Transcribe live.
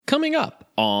Coming up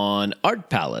on Art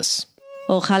Palace.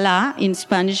 Ojalá in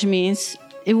Spanish means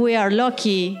if we are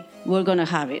lucky, we're going to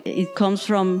have it. It comes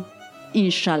from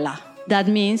inshallah. That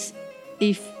means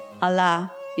if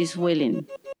Allah is willing.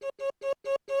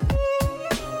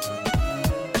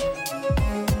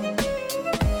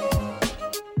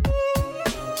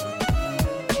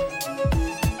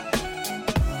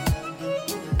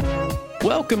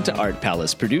 Welcome to Art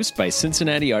Palace, produced by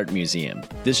Cincinnati Art Museum.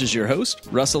 This is your host,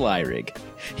 Russell Eyrig.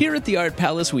 Here at the Art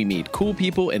Palace, we meet cool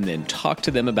people and then talk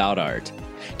to them about art.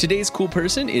 Today's cool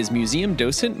person is museum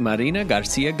docent Marina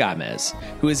Garcia Gamez,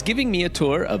 who is giving me a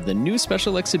tour of the new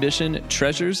special exhibition,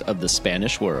 Treasures of the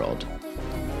Spanish World.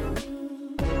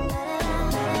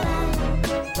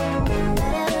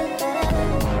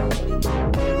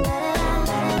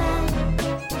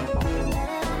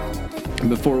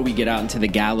 Before we get out into the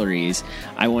galleries,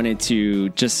 I wanted to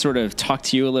just sort of talk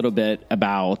to you a little bit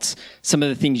about some of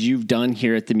the things you've done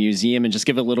here at the museum and just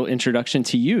give a little introduction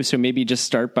to you. So maybe just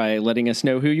start by letting us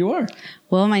know who you are.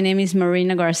 Well, my name is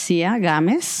Marina Garcia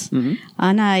Gamez,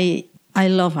 and I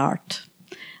love art.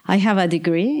 I have a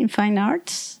degree in fine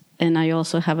arts, and I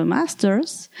also have a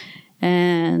master's,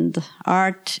 and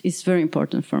art is very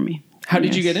important for me. How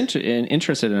did you get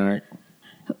interested in art?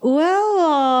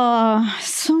 Well,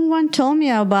 someone told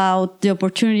me about the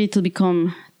opportunity to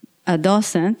become a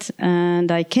docent,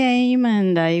 and I came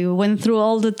and I went through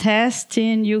all the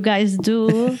testing you guys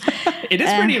do. It is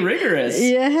pretty rigorous.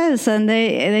 Yes, and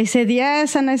they said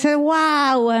yes, and I said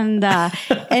wow, and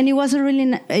and it was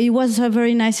a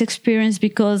very nice experience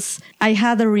because I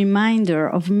had a reminder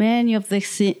of many of the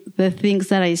things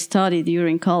that I studied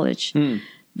during college.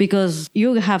 Because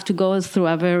you have to go through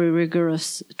a very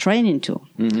rigorous training too.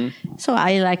 Mm-hmm. So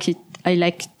I liked it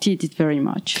very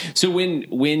much. So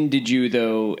when did you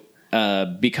though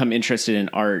become interested in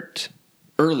art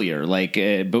earlier?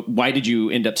 But why did you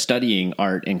end up studying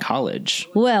art in college?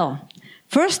 Well,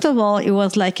 first of all, it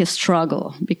was like a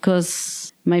struggle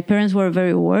because my parents were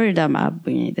very worried about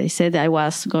me. They said I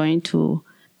was going to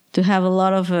have a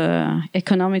lot of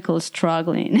economical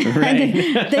struggling. Right.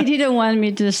 They didn't want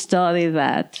me to study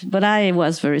that, but I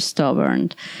was very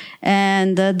stubborn.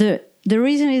 And the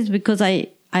reason is because I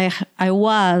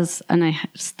was, and I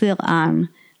still am,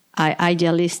 an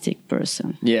idealistic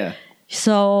person. Yeah.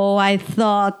 So I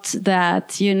thought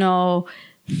that,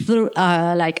 through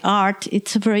like art,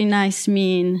 it's a very nice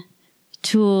mean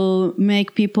to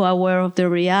make people aware of the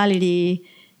reality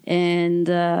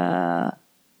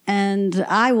and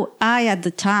I at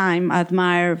the time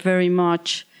admire very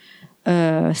much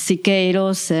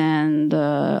Siqueiros and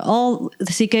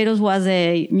Siqueiros was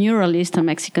a muralist, a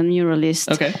Mexican muralist.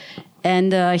 Okay.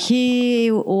 And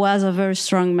he was a very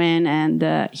strong man,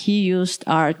 and he used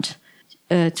art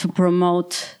to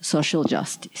promote social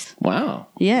justice. Wow.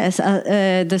 Yes,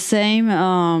 the same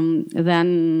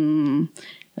than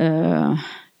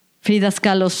Frida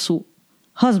Kahlo's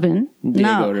husband,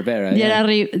 Diego Rivera.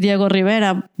 Diego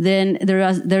Rivera. Then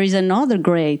there is another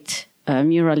great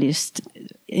muralist.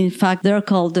 In fact, they're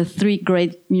called the three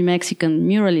great Mexican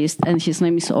muralists, and his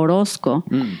name is Orozco,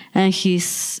 and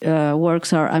his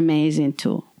works are amazing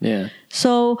too. Yeah.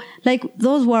 So,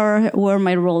 those were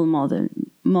my role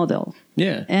model.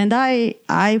 Yeah. And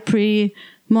I pretty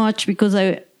much, because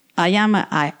I am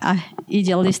a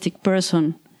idealistic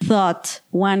person, thought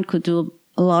one could do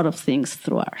a lot of things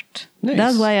through art. Nice.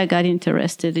 That's why I got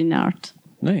interested in art.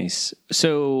 Nice.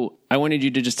 So I wanted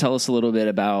you to just tell us a little bit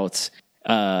about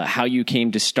how you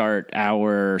came to start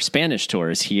our Spanish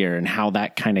tours here and how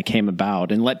that kind of came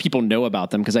about, and let people know about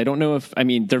them, because I don't know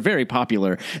they're very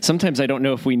popular. Sometimes I don't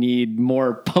know if we need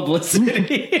more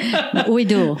publicity. We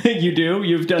do. You do?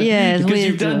 You've done. Yes, because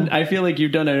we do. I feel like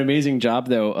you've done an amazing job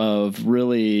though of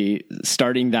really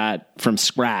starting that from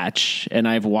scratch, and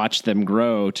I've watched them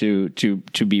grow to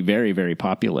be very, very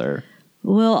popular.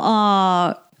 Well,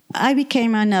 I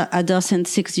became a docent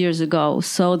 6 years ago.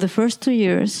 So the first 2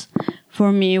 years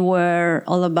for me were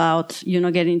all about,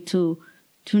 getting to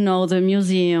know the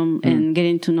museum and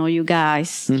getting to know you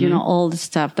guys, all the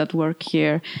staff that work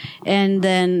here. And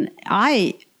then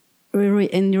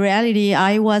in reality,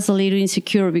 I was a little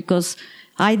insecure because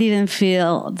I didn't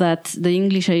feel that the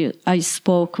English I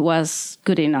spoke was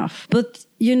good enough. But,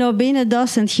 being a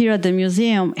docent here at the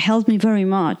museum helped me very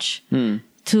much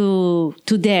to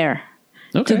dare.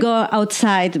 Okay. To go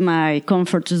outside my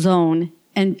comfort zone,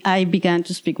 and I began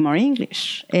to speak more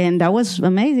English, and that was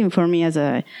amazing for me as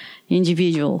a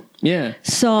individual. Yeah.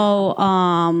 So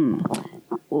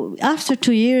after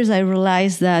 2 years, I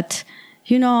realized that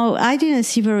I didn't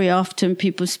see very often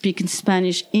people speaking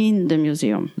Spanish in the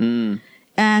museum,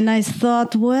 and I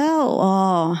thought,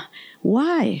 well,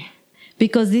 why?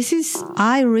 because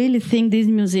I really think this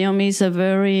museum is a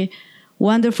very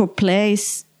wonderful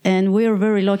place, and we're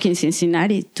very lucky in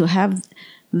Cincinnati to have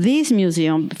this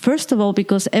museum. First of all,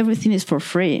 because everything is for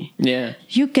free. Yeah.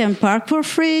 You can park for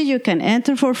free, you can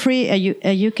enter for free, and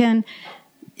you can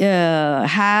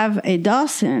have a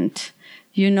docent,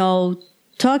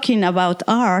 talking about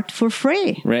art for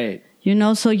free. Right.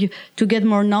 So to get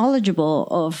more knowledgeable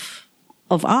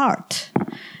of art.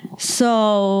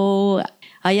 So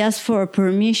I asked for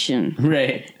permission.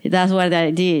 Right. That's what I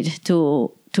did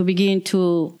to begin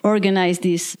to organize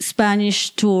this Spanish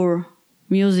tour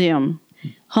museum,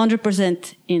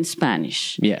 100% in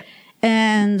Spanish. Yeah.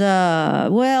 And,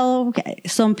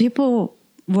 some people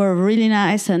were really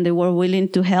nice and they were willing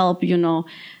to help,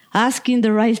 asking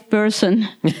the right person,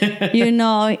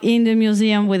 in the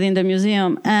museum, within the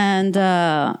museum. And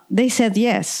they said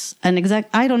yes. And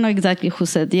I don't know exactly who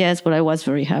said yes, but I was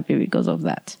very happy because of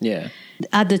that. Yeah.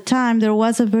 At the time, there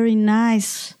was a very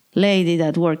nice lady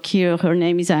that worked here. Her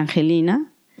name is Angelina.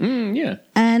 Yeah.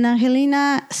 And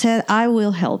Angelina said, I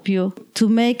will help you to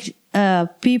make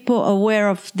people aware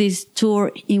of this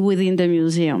tour within the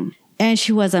museum. And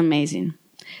she was amazing.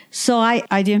 So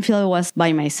I didn't feel it was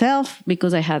by myself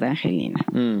because I had Angelina.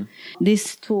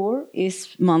 This tour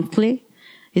is monthly.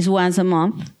 It's once a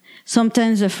month.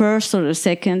 Sometimes the first or the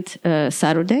second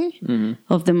Saturday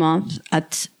of the month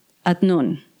at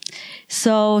noon.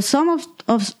 So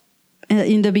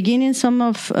in the beginning, some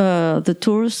of the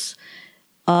tours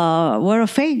were a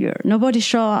failure. Nobody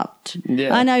showed up.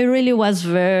 Yeah. And I really was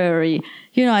very,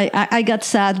 I got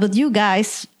sad. But you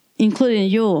guys, including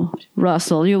you,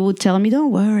 Russell, you would tell me,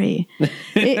 don't worry.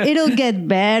 It'll get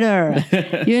better,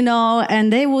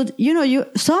 and they would,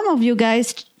 some of you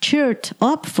guys cheered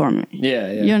up for me.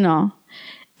 Yeah.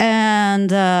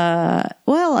 And,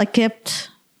 I kept,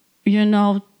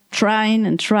 trying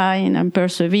and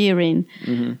persevering.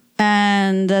 Mm-hmm.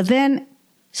 And then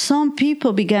some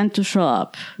people began to show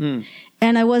up.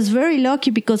 And I was very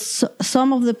lucky because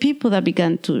some of the people that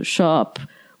began to show up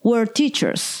were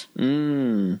teachers.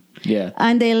 Yeah.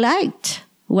 And they liked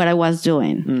what I was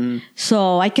doing.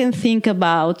 So I can think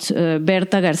about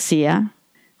Berta Garcia.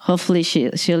 Hopefully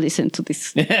she'll listen to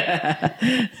this.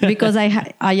 Because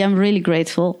I am really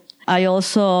grateful. I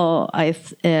also,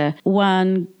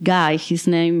 one guy, his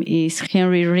name is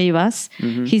Henry Rivas.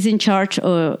 He's in charge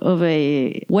of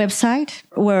a website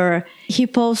where he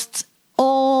posts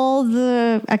all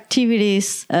the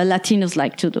activities Latinos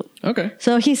like to do. Okay.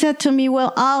 So he said to me,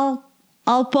 well,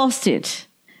 I'll post it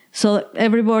so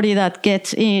everybody that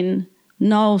gets in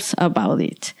knows about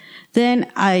it.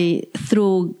 Then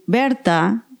through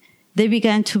Berta, they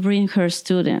began to bring her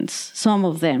students, some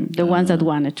of them, the ones that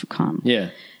wanted to come.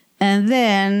 Yeah. And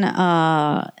then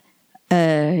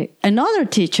another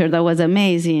teacher that was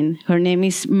amazing, her name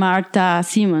is Marta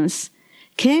Simmons,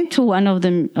 came to one of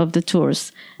the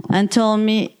tours and told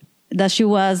me that she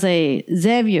was a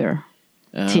Xavier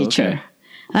teacher. Okay.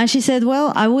 And she said,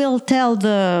 well, I will tell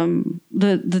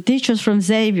the teachers from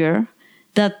Xavier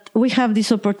that we have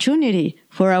this opportunity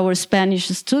for our Spanish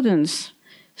students.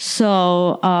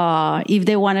 So if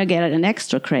they want to get an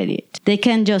extra credit, they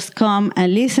can just come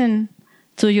and listen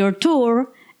to your tour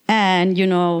and,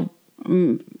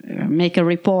 make a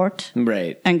report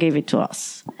and give it to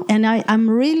us. And I'm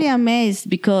really amazed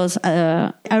because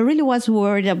I really was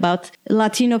worried about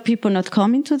Latino people not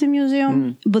coming to the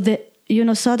museum. But,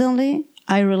 suddenly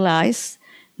I realized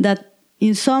that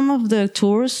in some of the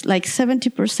tours, like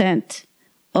 70%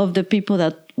 of the people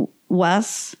that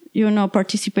was,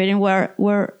 participating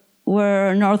were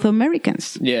North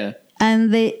Americans. Yeah.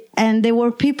 And they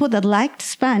were people that liked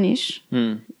Spanish.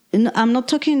 I'm not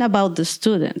talking about the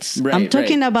students. I'm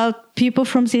talking about people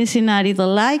from Cincinnati that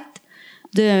liked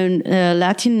the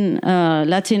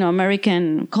Latin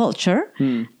American culture,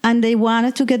 and they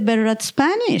wanted to get better at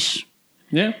Spanish.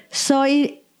 Yeah. So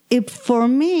it for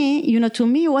me, to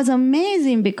me, it was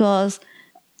amazing because,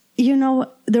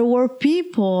 there were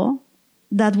people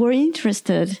that were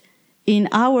interested in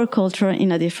our culture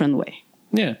in a different way.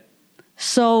 Yeah.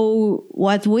 So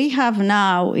what we have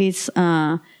now is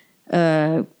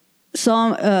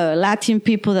some Latin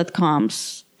people that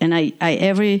comes, and I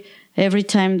every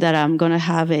time that I'm gonna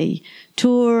have a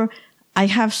tour, I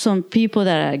have some people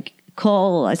that I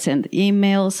call, I send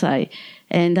emails,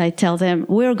 and I tell them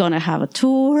we're gonna have a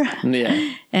tour.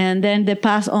 Yeah. And then they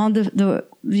pass on the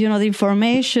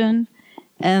information,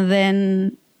 and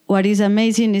then what is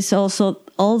amazing is also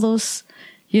all those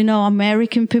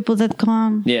American people that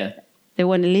come. Yeah. They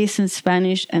want to listen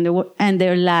Spanish and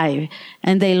they're live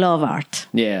and they love art.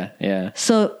 Yeah, yeah.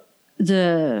 So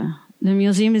the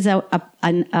museum is a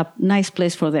nice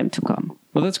place for them to come.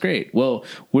 Well, that's great. Well,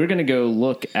 we're going to go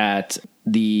look at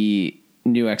the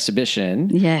new exhibition.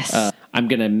 Yes. I'm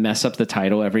going to mess up the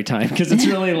title every time because it's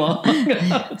really long.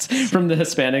 It's from the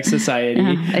Hispanic Society.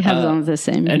 Yeah, I have done the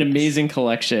same. An amazing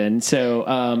collection.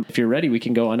 So if you're ready, we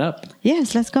can go on up.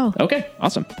 Yes, let's go. Okay,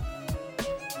 awesome.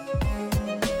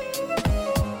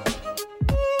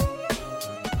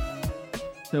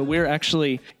 So we're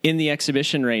actually in the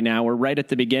exhibition right now. We're right at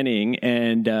the beginning,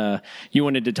 and you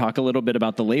wanted to talk a little bit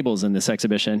about the labels in this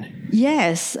exhibition.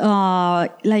 Yes,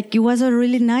 it was a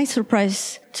really nice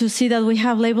surprise to see that we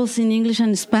have labels in English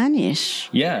and Spanish.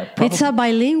 Yeah. It's a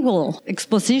bilingual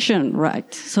exposition,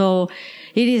 right? So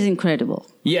it is incredible.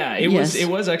 Yeah, it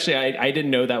was actually, I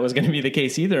didn't know that was going to be the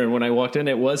case either. And when I walked in,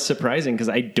 it was surprising because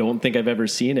I don't think I've ever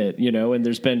seen it, and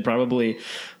there's been probably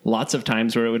lots of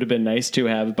times where it would have been nice to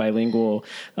have bilingual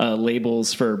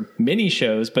labels for many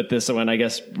shows, but this one, I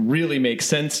guess, really makes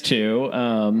sense too.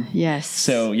 Yes.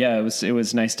 So yeah, it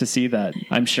was nice to see that.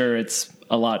 I'm sure it's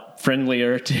a lot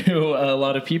friendlier to a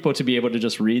lot of people to be able to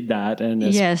just read that. And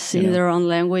in their own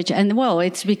language. And well,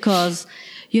 it's because,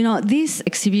 this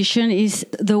exhibition is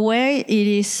the way it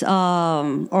is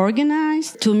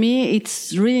organized. To me,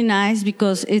 it's really nice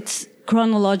because it's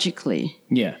chronologically.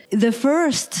 Yeah. The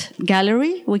first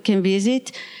gallery we can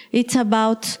visit, it's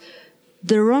about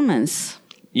the Romans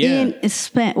in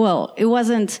Spain. Well, it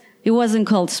wasn't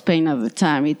called Spain at the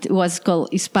time. It was called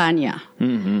Hispania.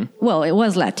 Mm-hmm. Well, it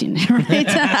was Latin, right?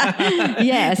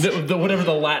 Yes. Whatever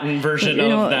the Latin version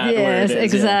of that yes, word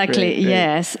is. Exactly. Yeah,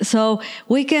 yes. So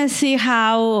we can see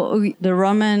how the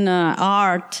Roman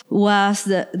art was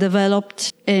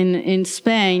developed in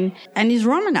Spain, and it's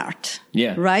Roman art.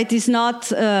 Yeah. Right? It's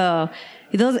not...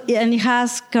 and it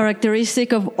has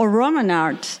characteristic of Roman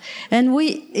art. And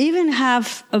we even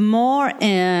have a more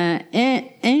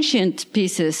ancient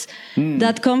pieces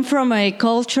that come from a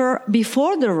culture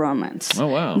before the Romans. Oh,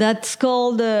 wow. That's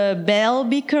called the Bell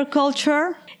Beaker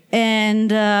culture.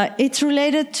 And it's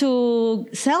related to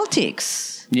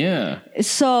Celtics. Yeah.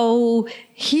 So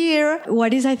here,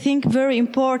 what is, I think, very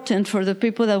important for the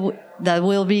people that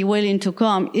will be willing to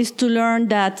come is to learn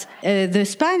that the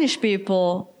Spanish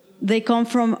people, they come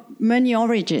from many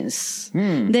origins.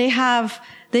 They have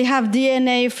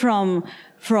DNA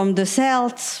from the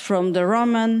Celts, from the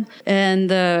Roman, and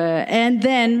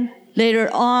then later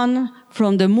on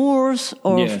from the Moors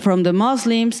or from the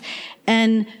Muslims,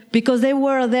 and because they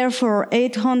were there for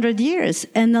 800 years,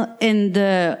 and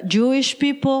the Jewish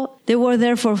people, they were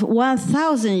there for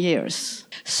 1,000 years.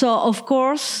 So of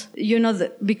course,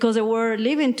 because they were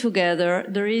living together,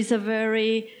 there is a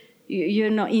very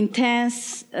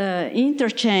intense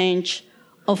interchange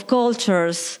of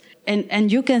cultures,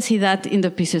 and you can see that in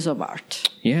the pieces of art.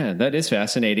 Yeah, that is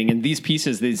fascinating. And these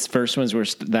pieces, these first ones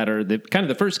that are the kind of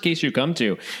the first case you come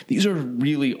to, these are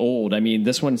really old. I mean,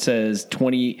 this one says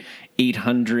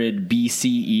 2800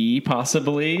 BCE,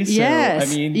 possibly. So, yes.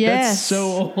 I mean, that's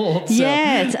so old. So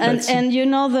yes,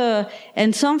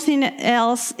 and something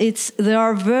else. They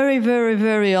are very, very,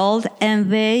 very old,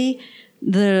 and they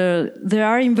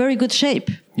are in very good shape.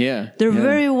 Yeah. They're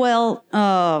very well,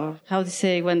 how to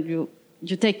say, when you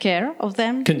take care of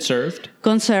them.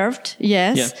 Conserved,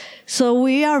 yes. Yeah. So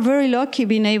we are very lucky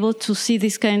being able to see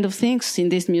these kind of things in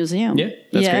this museum. Yeah,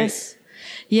 that's great.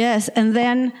 Yes, and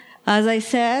then, as I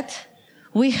said,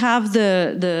 we have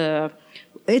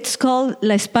it's called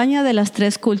La España de las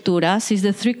Tres Culturas. It's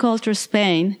the three cultures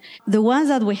Spain. The ones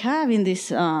that we have in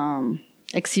this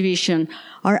exhibition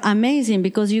are amazing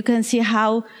because you can see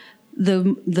how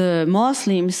the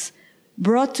Muslims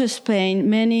brought to Spain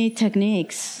many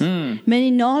techniques,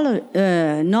 many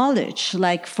knowledge,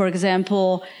 like, for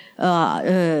example,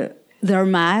 their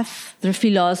math, their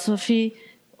philosophy,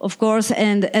 of course,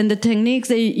 and the techniques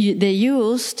they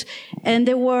used, and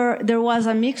there was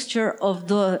a mixture of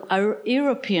the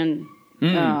European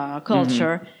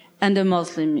culture and the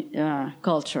Muslim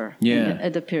culture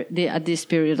at this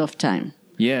period of time.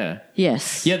 Yeah.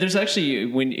 Yes. Yeah. There's actually,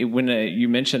 when you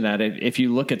mentioned that, if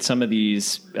you look at some of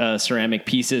these ceramic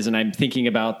pieces, and I'm thinking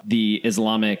about the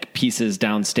Islamic pieces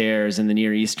downstairs in the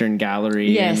Near Eastern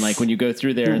Gallery, and like when you go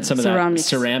through there and some of that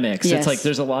ceramics, it's like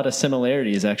there's a lot of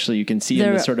similarities. Actually, you can see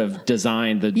in the sort of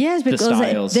design, the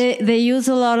styles. They use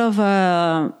a lot of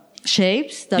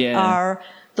shapes that are.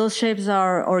 Those shapes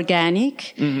are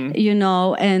organic,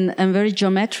 and very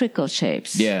geometrical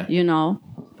shapes. Yeah.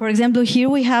 For example, here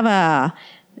we have a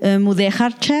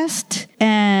mudéjar chest,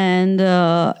 and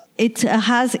it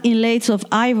has inlays of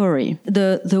ivory.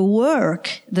 The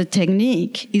work, the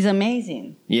technique is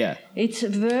amazing. Yeah. It's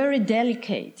very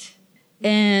delicate.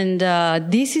 And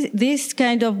this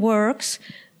kind of works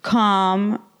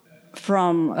come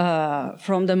from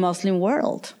the Muslim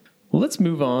world. Well, let's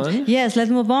move on. Yes, let's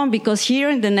move on, because here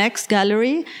in the next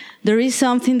gallery, there is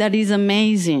something that is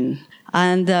amazing.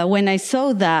 And when I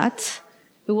saw that,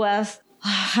 it was,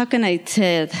 how can I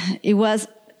say it? It was,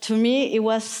 to me, it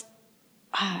was,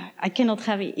 I cannot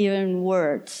have even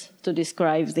words to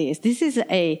describe this. This is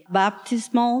a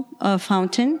baptismal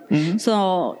fountain. Mm-hmm.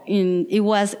 So it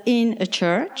was in a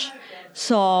church.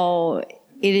 So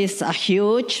it is a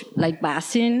huge,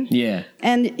 basin. Yeah.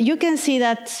 And you can see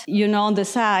that, on the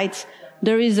sides,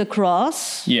 there is a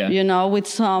cross, with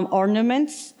some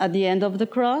ornaments at the end of the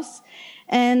cross.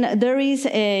 And there is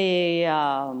a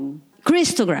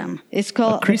Christogram. It's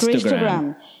called a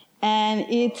Christogram. And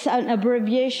it's an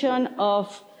abbreviation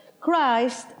of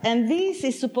Christ. And this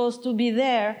is supposed to be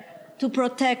there to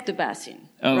protect the basin.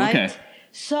 Oh, right? Okay.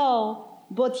 So,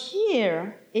 but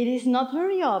here, it is not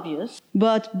very obvious.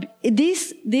 But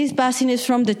this basin is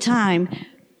from the time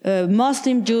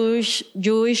Muslim,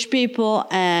 Jewish people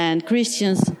and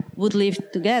Christians would live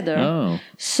together. Oh.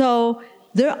 So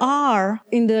there are,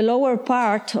 in the lower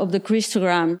part of the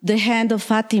Christogram, the hand of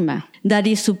Fatima that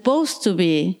is supposed to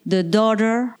be the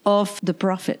daughter of the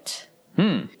prophet.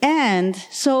 And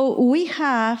so we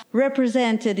have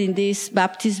represented in this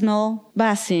baptismal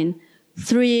basin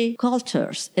 3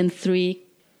 cultures and 3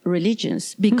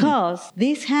 religions, because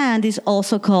this hand is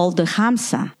also called the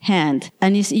Hamsa hand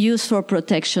and is used for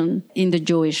protection in the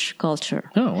Jewish culture.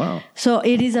 Oh, wow. So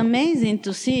it is amazing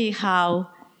to see how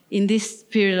in this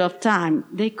period of time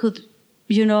they could,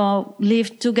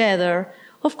 live together.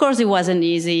 Of course, it wasn't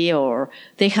easy, or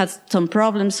they had some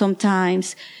problems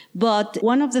sometimes. But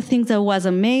one of the things that was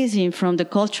amazing from the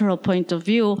cultural point of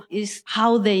view is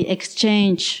how they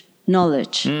exchange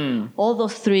knowledge. All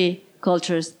those 3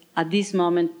 cultures at this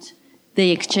moment, they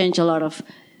exchange a lot of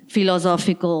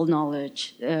philosophical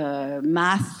knowledge,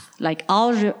 math, like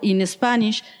algebra. In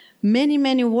Spanish,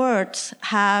 many words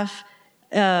have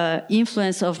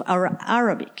influence of our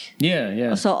Arabic.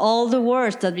 Yeah. So all the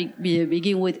words that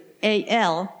begin with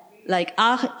AL, like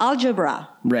algebra,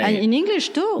 right. And in English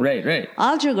too, right.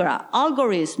 Algebra,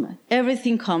 algorithm,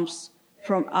 everything comes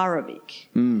from Arabic,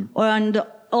 and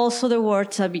also the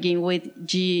words that begin with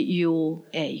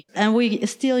GUA, and we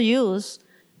still use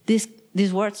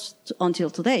these words until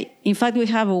today. In fact, we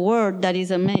have a word that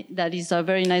is a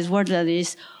very nice word, that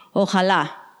is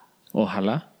ojalá.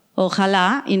 Ojalá.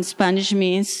 Ojalá in Spanish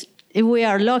means if we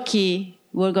are lucky,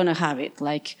 we're going to have it.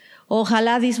 Like,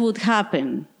 ojalá this would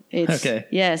happen. Okay.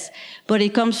 Yes. But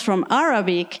it comes from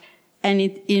Arabic, and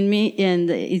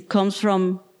it comes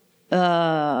from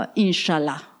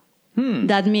inshallah.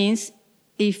 That means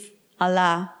if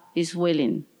Allah is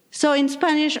willing. So in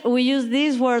Spanish, we use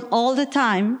this word all the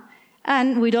time,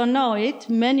 and we don't know it.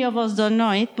 Many of us don't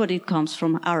know it, but it comes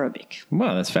from Arabic.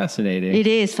 Wow, that's fascinating. It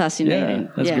is fascinating.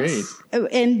 Yeah, that's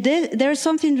great. And there's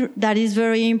something that is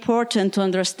very important to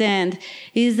understand,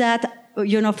 is that,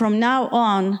 from now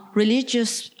on,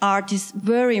 religious art is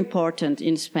very important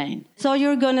in Spain. So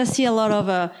you're going to see a lot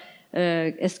of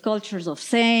sculptures of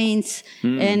saints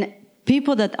and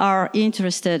people that are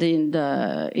interested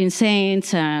in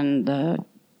saints and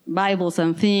Bibles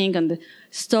and things and the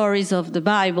stories of the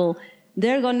Bible.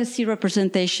 They're going to see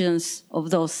representations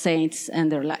of those saints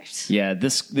and their lives. Yeah,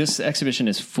 this exhibition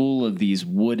is full of these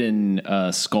wooden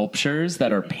sculptures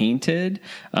that are painted.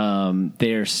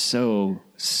 They're so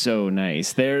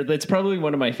nice. That's probably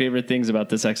one of my favorite things about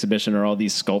this exhibition are all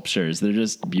these sculptures. They're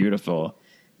just beautiful.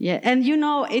 Yeah, and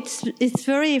it's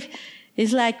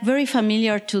very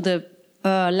familiar to the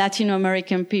Latin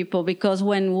American people, because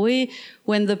when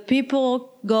the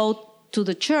people go to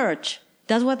the church,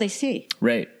 that's what they see.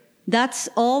 Right. That's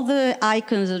all the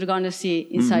icons that you're going to see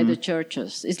inside the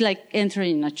churches. It's like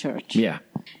entering a church. Yeah.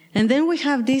 And then we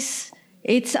have this,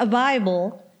 it's a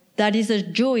Bible that is a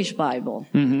Jewish Bible.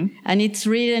 And it's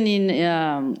written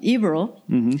in Hebrew.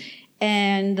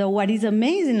 And what is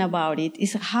amazing about it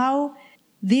is how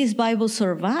this Bible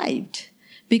survived.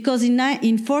 Because in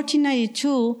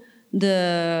 1492,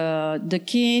 the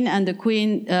king and the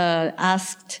queen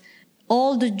asked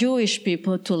all the Jewish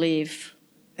people to leave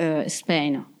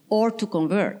Spain or to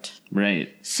convert.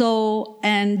 Right. So,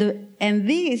 and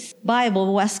this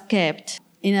Bible was kept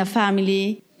in a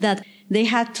family that they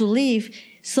had to leave,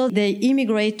 so they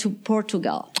immigrate to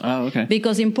Portugal. Oh, okay.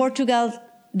 Because in Portugal,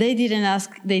 they didn't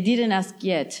ask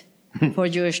yet for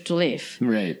Jewish to live.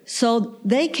 Right. So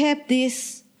they kept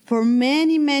this for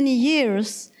many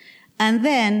years, and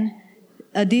then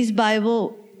this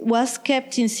Bible was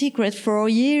kept in secret for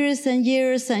years and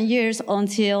years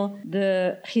until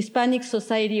the Hispanic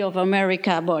Society of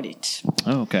America bought it.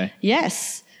 Oh, okay.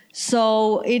 Yes.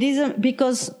 So it isn't,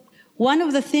 because one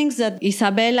of the things that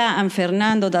Isabella and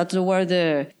Fernando, that were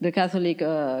the Catholic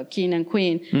king and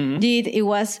queen, did, it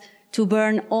was to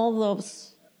burn all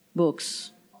those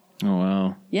books. Oh,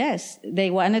 wow. Yes, they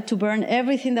wanted to burn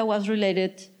everything that was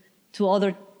related to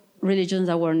other religions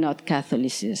that were not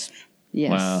Catholicism.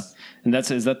 Yes. Wow. And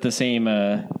is that the same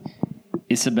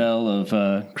Isabel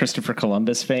of Christopher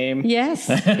Columbus fame? Yes,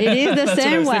 it is the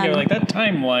same one. Thinking, like, that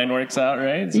timeline works out,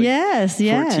 right? It's like yes.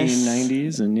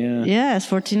 1490s and Yes,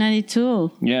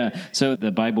 1492. Yeah. So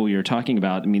the Bible you're talking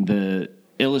about, I mean, the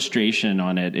illustration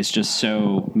on it is just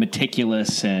so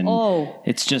meticulous and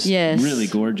it's just really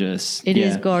gorgeous. It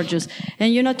is gorgeous.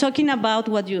 And, talking about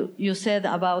what you said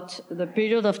about the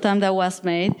period of time that was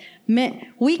made,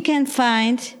 we can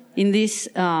find in this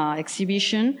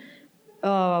exhibition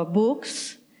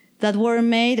books that were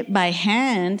made by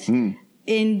hand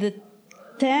in the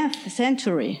 10th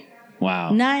century.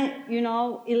 Wow.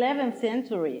 11th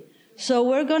century. So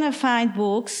we're going to find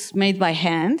books made by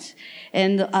hand.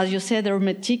 And as you said, they're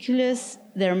meticulous.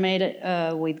 They're made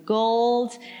with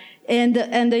gold. And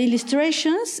the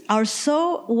illustrations are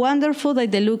so wonderful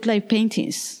that they look like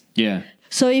paintings. Yeah.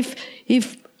 So if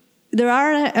there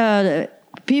are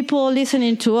people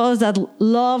listening to us that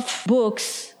love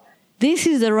books, this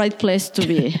is the right place to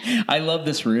be. I love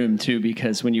this room too,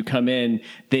 because when you come in,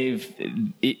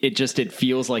 it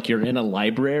feels like you're in a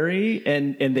library,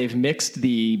 and they've mixed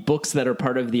the books that are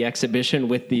part of the exhibition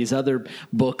with these other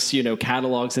books,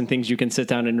 catalogs and things you can sit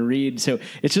down and read. So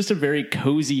it's just a very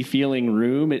cozy feeling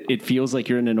room. It feels like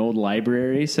you're in an old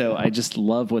library. So I just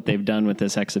love what they've done with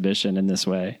this exhibition in this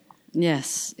way.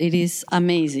 Yes, it is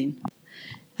amazing.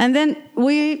 And then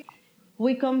we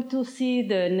come to see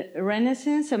the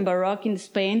Renaissance and Baroque in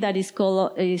Spain that is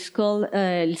called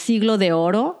El Siglo de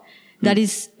Oro. That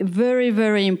is very,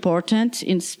 very important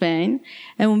in Spain.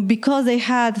 And because they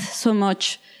had so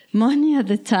much money at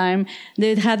the time,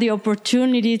 they had the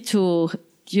opportunity to,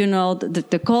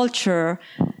 the culture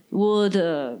would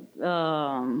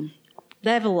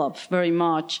develop very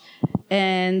much.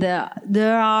 And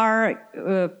there are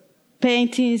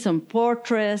paintings and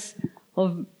portraits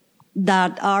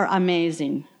that are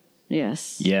amazing.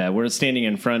 Yes. Yeah, we're standing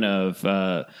in front of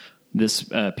this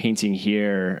painting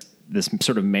here, this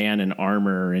sort of man in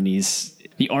armor, and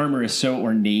the armor is so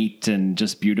ornate and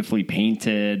just beautifully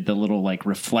painted. The little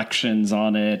reflections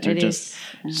on it are it's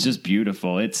just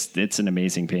beautiful. It's an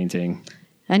amazing painting.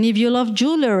 And if you love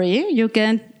jewelry,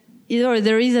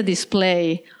 there is a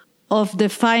display of the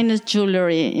finest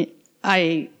jewelry.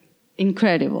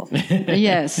 Incredible.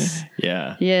 Yes.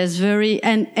 Yeah. Yes, very,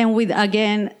 and with,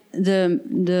 again,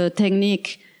 the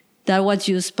technique that was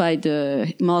used by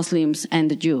the Muslims and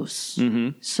the Jews.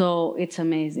 Mm-hmm. So it's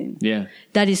amazing. Yeah.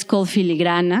 That is called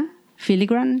filigrana.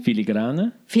 Filigrana?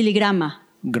 Filigrama.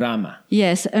 Grama.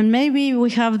 Yes, and maybe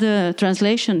we have the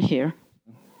translation here.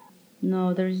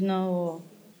 No, there is no,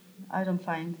 I don't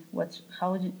find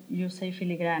how would you say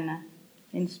filigrana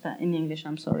in English,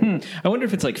 I'm sorry. I wonder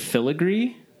if it's like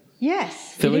filigree?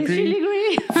 Yes, filigree.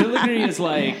 Filigree. Filigree is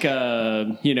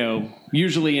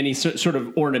usually any sort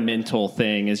of ornamental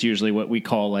thing is usually what we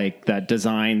call that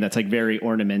design that's very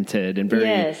ornamented and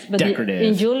very decorative.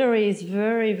 In jewelry, it's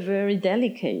very, very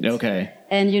delicate. Okay.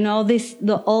 And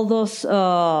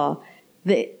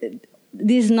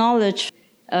this knowledge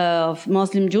of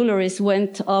Muslim jewelries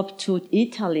went up to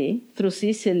Italy through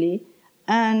Sicily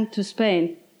and to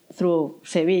Spain through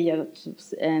Sevilla,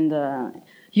 and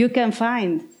you can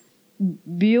find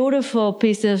beautiful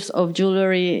pieces of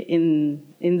jewelry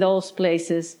in those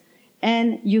places,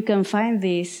 and you can find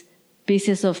these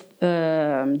pieces of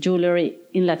jewelry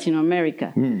in Latin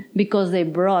America because they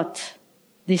brought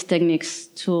these techniques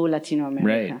to Latin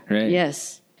America. Right.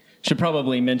 Yes. Should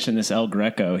probably mention this El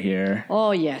Greco here.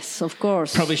 Oh, yes, of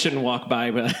course. Probably shouldn't walk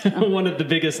by, but one of the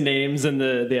biggest names in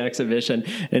the exhibition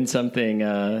and something.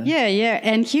 Yeah.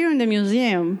 And here in the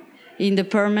museum, in the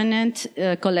permanent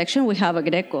collection, we have a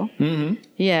Greco. Mm-hmm.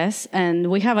 Yes,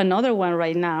 and we have another one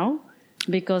right now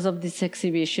because of this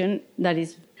exhibition that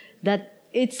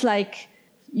it's like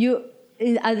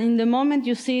in the moment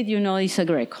you see it, it's a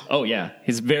Greco. Oh, yeah.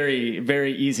 He's very,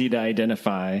 very easy to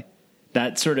identify.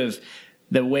 That sort of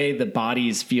the way the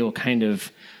bodies feel kind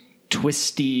of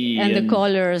twisty. And the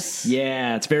colors.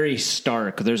 Yeah, it's very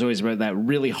stark. There's always that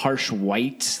really harsh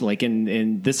white,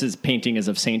 in this is painting is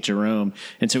of Saint Jerome.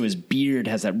 And so his beard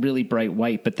has that really bright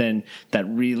white, but then that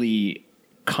really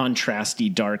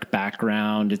contrasty dark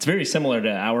background. It's very similar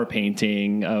to our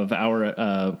painting of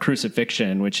our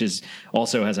crucifixion, which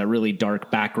also has a really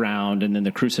dark background. And then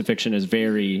the crucifixion is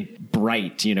very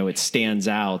bright, it stands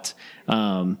out.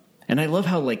 And I love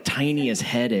how tiny his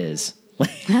head is.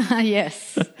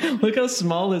 Yes. Look how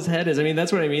small his head is. I mean,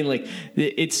 that's what I mean. Like,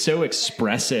 it's so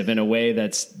expressive in a way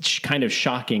that's kind of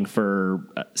shocking for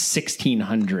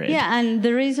 1600. Yeah, and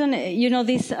the reason,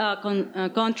 this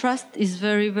contrast is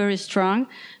very, very strong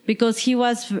because he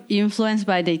was influenced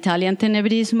by the Italian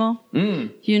Tenebrismo,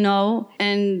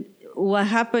 and what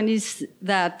happened is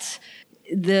that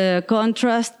the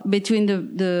contrast between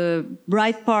the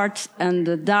bright parts and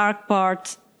the dark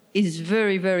parts is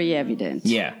very, very evident.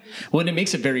 Yeah. Well, and it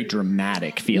makes it very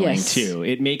dramatic feeling too.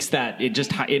 It makes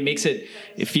it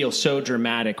feel so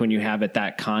dramatic when you have it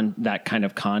that kind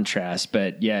of contrast.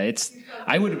 But yeah,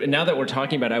 now that we're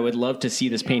talking about it, I would love to see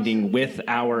this painting with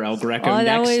our El Greco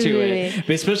next to it.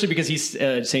 But especially because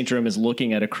St. Jerome is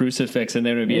looking at a crucifix, and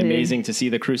then it would be amazing to see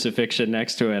the crucifixion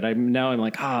next to it. I'm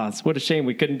like, what a shame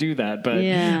we couldn't do that. But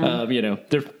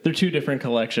they're two different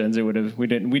collections. We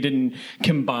didn't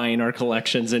combine our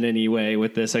collections in any way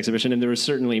with this exhibition, and there was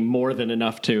certainly more than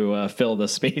enough to fill the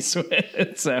space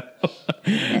with. So,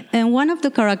 and one of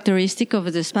the characteristics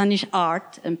of the Spanish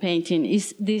art and painting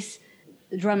is this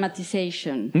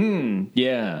dramatization.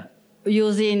 Yeah,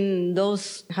 using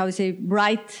those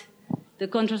the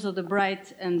contrast of the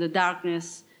bright and the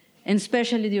darkness, and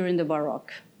especially during the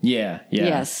Baroque. Yeah.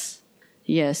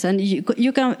 Yes, and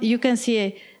you can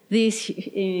see this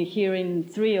here in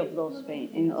three of those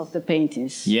of the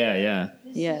paintings. Yeah.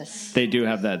 Yes. They do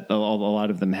have that. A lot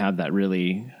of them have that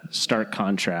really stark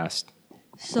contrast.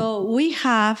 So we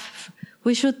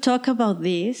should talk about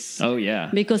this. Oh, yeah.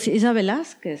 Because it's a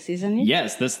Velázquez, isn't it?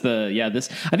 Yes,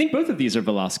 I think both of these are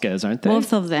Velázquez, aren't they?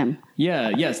 Both of them.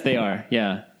 Yeah, yes, they are.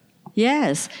 Yeah.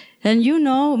 Yes. And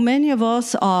many of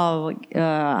us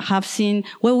have seen,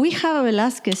 we have a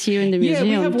Velázquez here in the museum.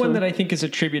 Yeah, we have too. one that I think is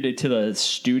attributed to the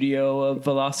studio of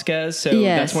Velázquez. So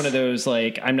that's one of those,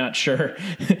 I'm not sure.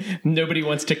 Nobody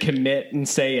wants to commit and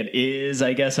say it is,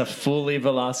 I guess, a fully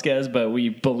Velázquez, but we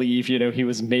believe, he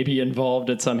was maybe involved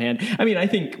at some hand. I mean, I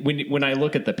think when I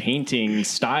look at the painting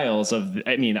styles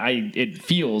it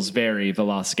feels very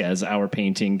Velázquez, our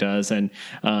painting does. And,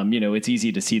 it's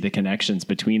easy to see the connections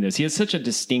between those. He has such a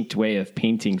distinct way of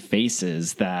painting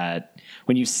faces that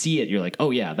when you see it, you're like,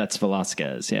 oh yeah, that's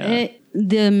Velázquez. Yeah.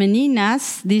 The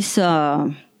Meninas, this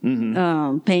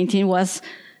painting was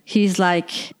his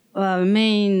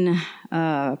main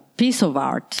piece of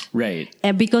art, right?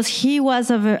 Because he was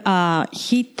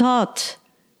he taught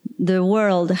the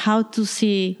world how to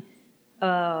see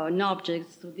an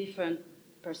object to different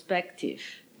perspective.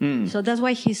 So that's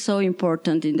why he's so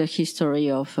important in the history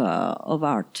of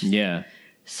art. Yeah.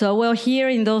 So, here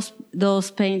in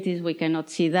those paintings, we cannot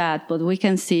see that, but we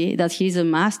can see that he's a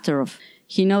master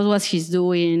he knows what he's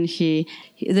doing.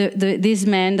 This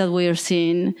man that we are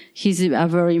seeing, he's a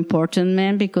very important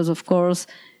man because, of course,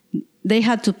 they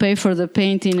had to pay for the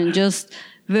painting and just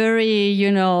very,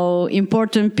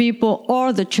 important people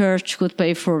or the church could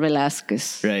pay for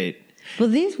Velázquez. Right.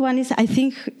 But this one is, I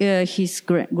think, his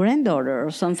granddaughter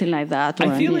or something like that.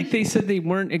 I feel like they said they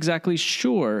weren't exactly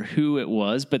sure who it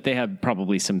was, but they have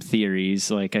probably some theories.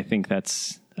 I think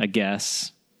that's a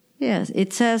guess. Yes,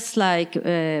 it says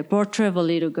portrait of a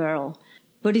little girl,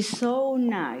 but it's so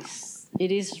nice.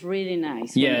 It is really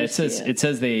nice. Yeah, it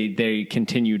says they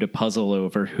continue to puzzle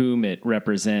over whom it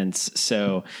represents.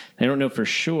 So I don't know for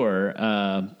sure,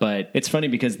 but it's funny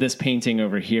because this painting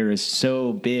over here is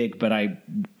so big, but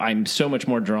I'm so much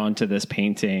more drawn to this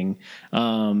painting,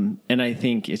 and I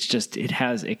think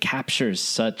it captures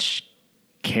such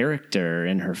character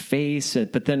in her face,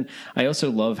 but then I also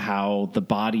love how the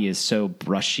body is so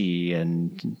brushy,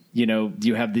 and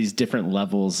you have these different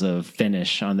levels of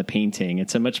finish on the painting.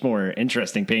 It's a much more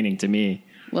interesting painting to me.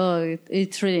 Well,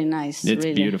 it's really nice. It's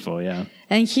really beautiful, yeah.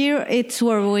 And here it's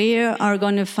where we are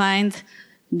going to find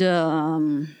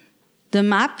the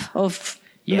map of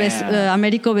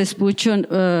Americo Vespuccio.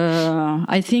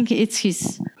 I think it's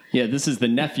his. Yeah, this is the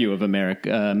nephew of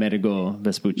Amerigo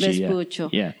Vespucci.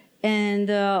 Yeah. And,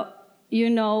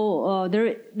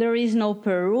 there is no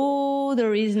Peru,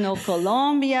 there is no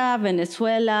Colombia,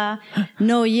 Venezuela,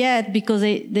 no yet, because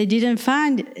they didn't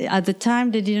find, at the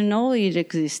time, they didn't know it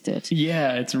existed.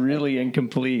 Yeah, it's really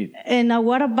incomplete. And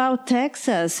what about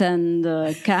Texas and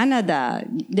Canada?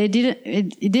 It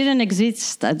didn't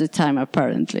exist at the time,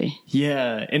 apparently.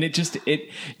 Yeah, and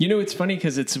it's funny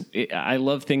because I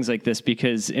love things like this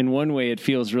because in one way it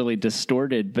feels really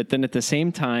distorted, but then at the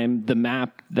same time, the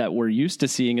map that we're used to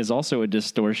seeing is also a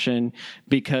distortion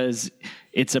because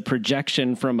it's a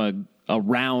projection from a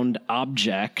round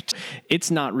object.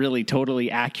 It's not really totally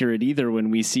accurate either.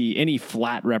 When we see any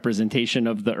flat representation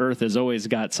of the Earth has always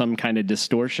got some kind of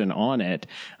distortion on it.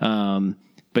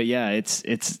 But yeah,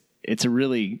 it's a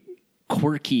really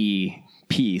quirky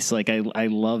piece. Like I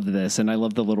love this, and I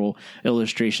love the little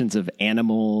illustrations of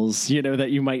animals,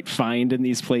 that you might find in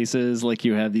these places. Like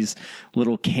you have these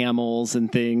little camels and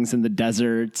things in the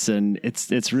deserts, and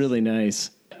it's really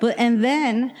nice. And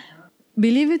then,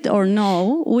 believe it or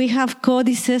no, we have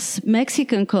codices,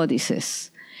 Mexican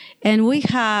codices, and we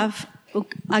have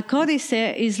a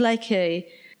codice is like a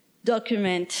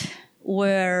document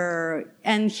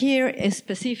and here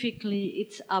specifically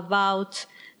it's about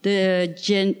the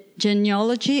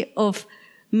genealogy of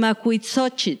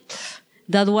Macuitzochitl,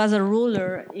 that was a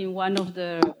ruler in one of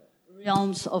the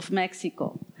realms of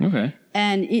Mexico. Okay.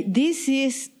 And this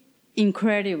is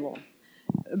incredible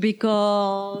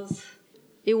because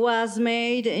it was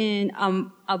made in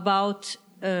about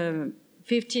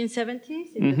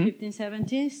 1570s, in the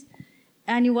 1570s,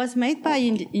 and it was made by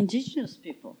indigenous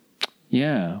people.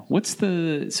 Yeah.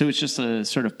 So it's just a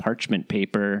sort of parchment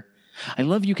paper. I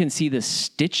love you can see the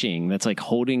stitching that's like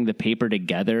holding the paper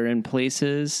together in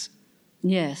places.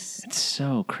 Yes. It's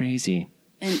so crazy.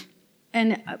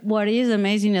 And what is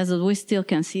amazing is that we still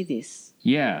can see this.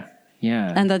 Yeah.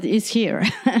 Yeah. And that it's here.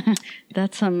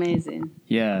 That's amazing.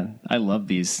 Yeah. I love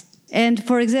these. And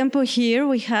for example, here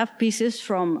we have pieces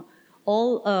from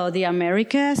all the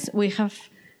Americas. We have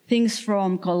things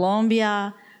from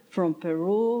Colombia, from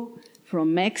Peru,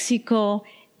 from Mexico.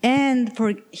 And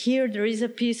for here, there is a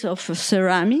piece of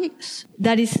ceramics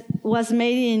that was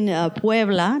made in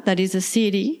Puebla, that is a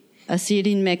city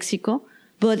in Mexico.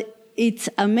 But it's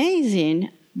amazing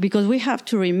because we have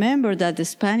to remember that the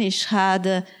Spanish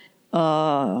had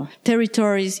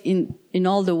territories in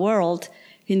all the world,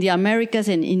 in the Americas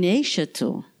and in Asia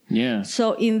too. Yeah.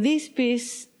 So in this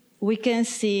piece, we can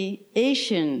see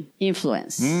Asian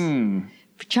influence,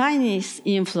 Chinese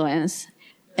influence,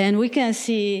 and we can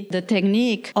see the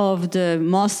technique of the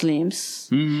Muslims.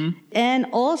 Mm-hmm. And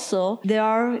also, there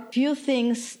are few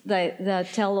things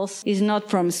that tell us it's not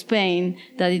from Spain,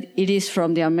 that it is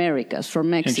from the Americas, from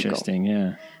Mexico. Interesting,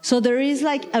 yeah. So there is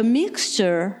like a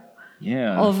mixture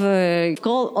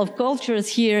of cultures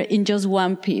here in just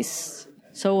one piece.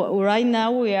 So right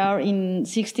now we are in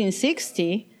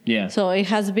 1660. Yeah. So it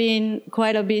has been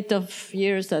quite a bit of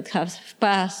years that have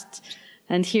passed.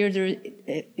 And here,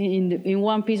 in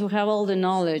one piece, we have all the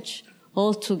knowledge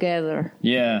all together.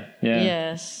 Yeah, yeah.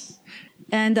 Yes.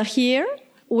 And here,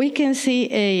 we can see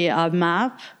a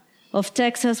map of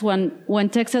Texas when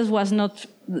Texas was not,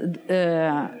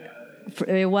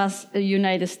 it was the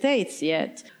United States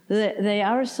yet. They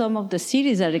are some of the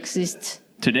cities that exist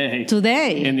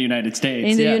Today. In the United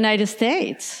States. In the United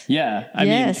States. Yeah. I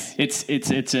mean,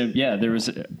 there was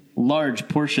large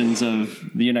portions of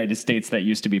the United States that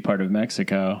used to be part of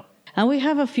Mexico. And we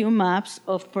have a few maps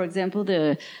of, for example,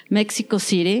 the Mexico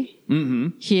City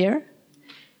here.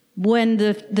 When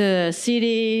the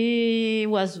city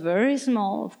was very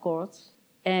small, of course.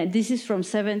 And this is from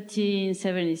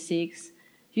 1776.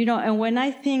 And when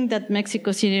I think that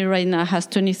Mexico City right now has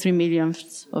 23 million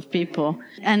of people,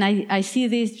 and I see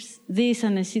this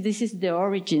and I see this is the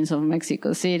origins of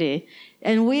Mexico City.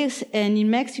 And in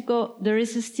Mexico, there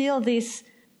is still this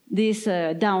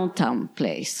downtown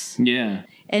place. Yeah.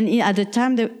 And at the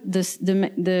time,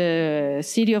 the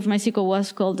city of Mexico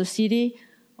was called the city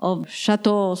of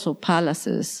chateaus or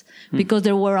palaces because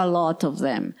there were a lot of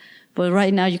them. But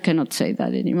right now you cannot say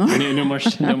that anymore. No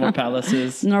more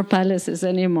palaces. No palaces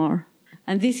anymore.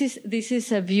 And this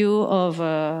is a view of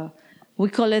we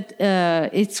call it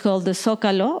it's called the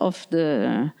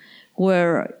Zócalo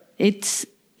where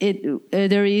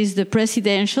there is the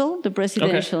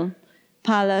presidential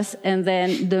palace, and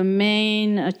then the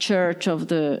main church of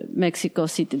the Mexico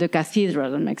City, the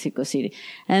Cathedral of Mexico City.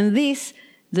 And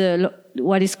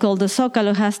what is called the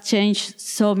Zócalo has changed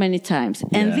so many times.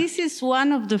 Yeah. And this is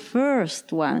one of the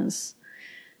first ones.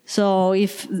 So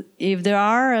if there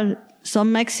are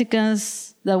some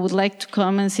Mexicans that would like to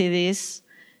come and see this,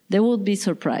 they would be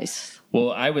surprised.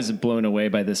 Well, I was blown away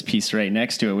by this piece right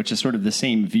next to it, which is sort of the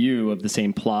same view of the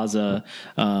same plaza,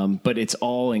 but it's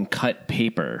all in cut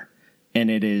paper. And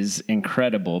it is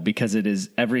incredible because it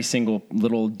is every single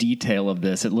little detail of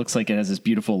this. It looks like it has this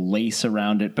beautiful lace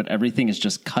around it, but everything is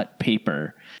just cut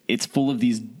paper. It's full of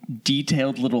these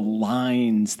detailed little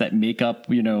lines that make up,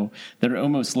 that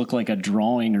almost look like a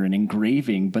drawing or an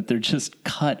engraving, but they're just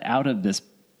cut out of this,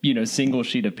 single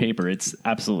sheet of paper. It's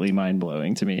absolutely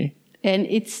mind-blowing to me. And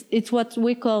it's what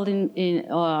we call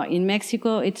in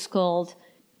Mexico, it's called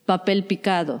papel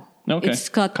picado. Okay. It's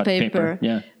cut paper.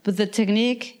 Yeah. But the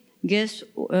technique, guess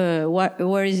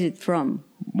where is it from?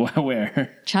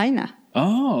 Where? China.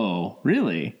 Oh,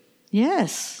 really?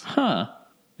 Yes. Huh.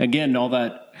 Again, all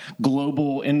that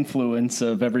global influence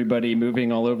of everybody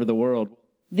moving all over the world.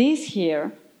 This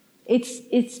here,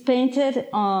 it's painted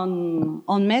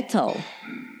on metal.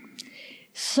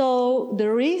 So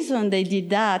the reason they did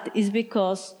that is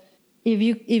because if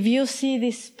you see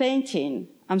this painting,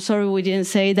 I'm sorry we didn't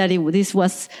say that this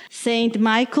was Saint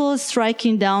Michael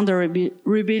striking down the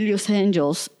rebellious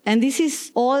angels. And this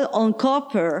is all on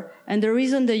copper. And the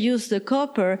reason they use the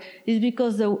copper is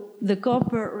because the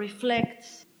copper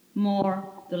reflects more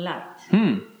the light.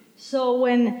 So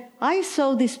when I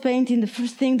saw this painting, the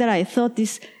first thing that I thought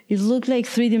it looked like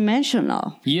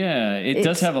three-dimensional. Yeah,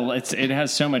 it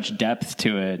has so much depth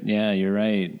to it. Yeah, you're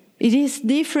right. It is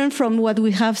different from what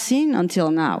we have seen until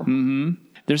now. Mm-hmm.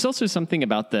 There's also something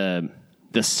about the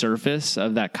surface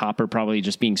of that copper probably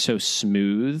just being so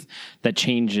smooth that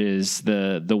changes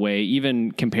the way,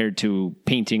 even compared to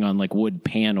painting on like wood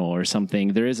panel or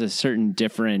something, there is a certain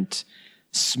different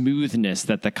smoothness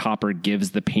that the copper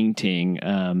gives the painting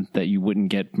that you wouldn't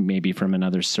get maybe from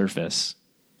another surface.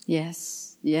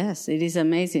 Yes, it is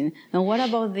amazing. And what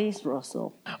about this,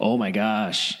 Russell? Oh my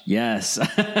gosh, yes.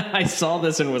 I saw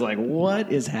this and was like,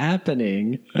 what is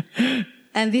happening?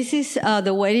 And this is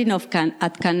the wedding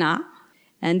at Cana.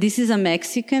 And this is a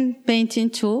Mexican painting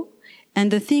too.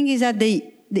 And the thing is that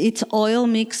it's oil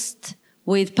mixed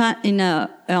with on a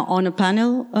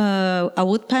panel, a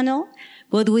wood panel,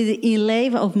 but with inlay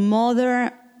of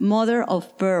mother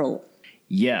of pearl.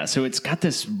 Yeah, so it's got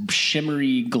this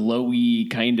shimmery, glowy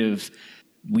kind of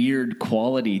weird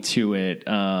quality to it.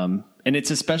 And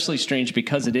it's especially strange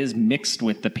because it is mixed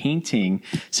with the painting.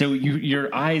 So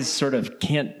your eyes sort of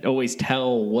can't always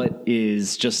tell what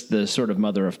is just the sort of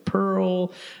mother of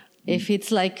pearl. If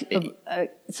it's like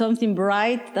something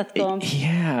bright that comes.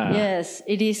 Yeah. Yes,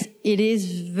 it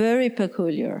is very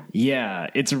peculiar. Yeah,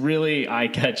 it's really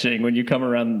eye-catching when you come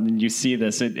around and you see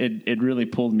this. It really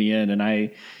pulled me in.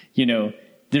 And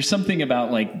there's something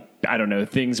about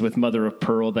things with mother of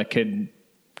pearl that could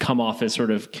come off as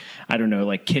sort of,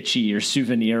 like kitschy or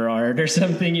souvenir art or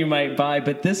something you might buy.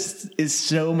 But this is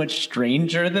so much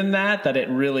stranger than that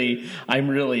I'm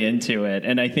really into it.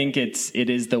 And I think it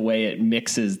is the way it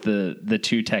mixes the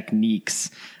two techniques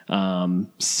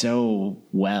so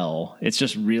well. It's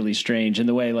just really strange. And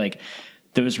the way like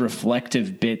those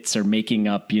reflective bits are making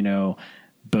up,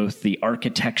 both the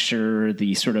architecture,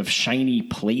 the sort of shiny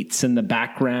plates in the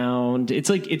background.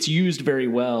 It's like it's used very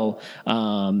well.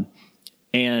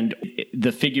 And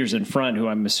the figures in front, who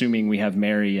I'm assuming we have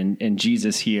Mary and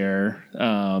Jesus here.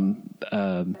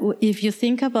 If you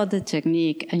think about the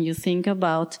technique and you think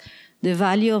about the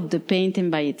value of the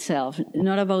painting by itself,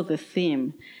 not about the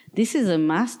theme, this is a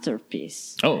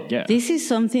masterpiece. Oh, yeah. This is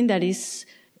something that is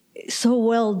so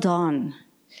well done.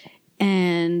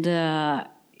 And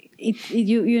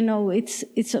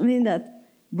it's something that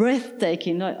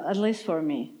breathtaking, at least for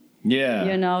me. Yeah.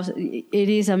 It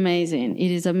is amazing. It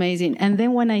is amazing. And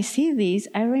then when I see this,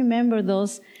 I remember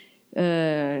those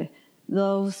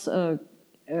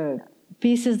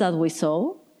pieces that we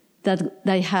saw that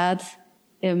they had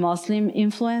a Muslim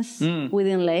influence with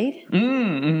inlaid.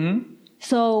 Mm-hmm.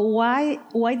 So why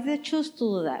did they choose to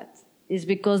do that? It's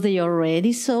because they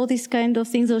already saw this kind of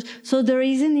things. So there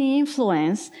is an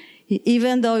influence,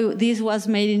 even though this was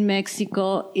made in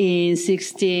Mexico in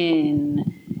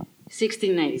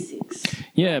 1696.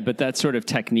 Yeah, but that sort of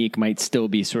technique might still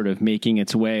be sort of making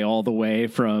its way all the way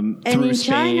through Spain. And in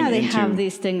China, they have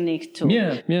this technique too.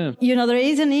 Yeah. There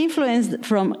is an influence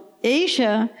from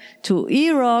Asia to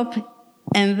Europe,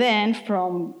 and then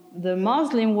from the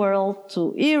Muslim world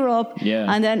to Europe.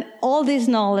 Yeah. And then all this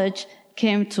knowledge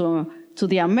came to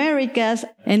the Americas.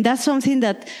 And that's something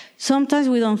that sometimes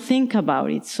we don't think about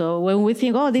it. So when we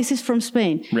think, this is from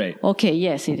Spain. Right. Okay,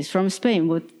 yes, it is from Spain,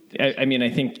 but I mean, I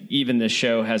think even this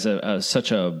show has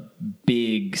such a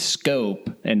big scope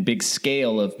and big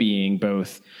scale of being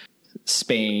both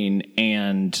Spain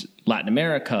and Latin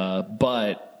America.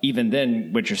 But even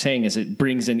then, what you're saying is it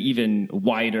brings in even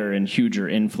wider and huger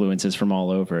influences from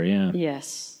all over. Yeah.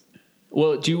 Yes.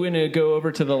 Well, do you want to go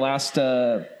over to the last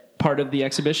part of the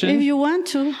exhibition? If you want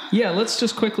to. Yeah, let's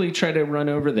just quickly try to run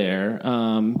over there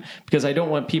because I don't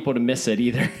want people to miss it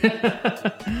either.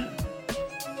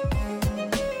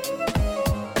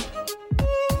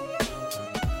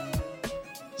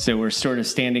 So we're sort of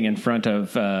standing in front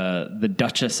of the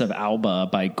Duchess of Alba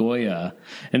by Goya.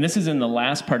 And this is in the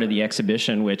last part of the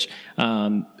exhibition, which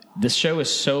the show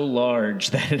is so large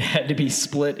that it had to be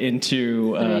split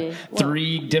into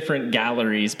three different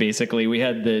galleries, basically. We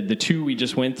had the two we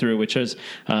just went through, which was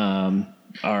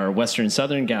our Western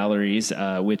Southern galleries,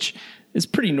 which is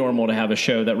pretty normal to have a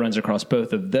show that runs across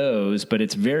both of those, but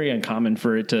it's very uncommon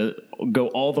for it to go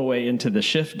all the way into the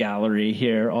Schiff Gallery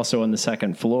here, also on the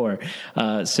second floor.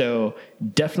 So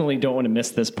definitely don't want to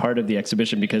miss this part of the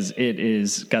exhibition because it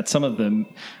is got some of the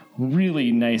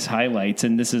really nice highlights,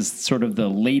 and this is sort of the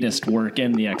latest work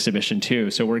in the exhibition too.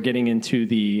 So we're getting into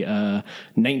the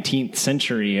 19th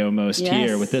century almost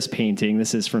here with this painting.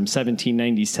 This is from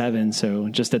 1797, so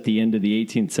just at the end of the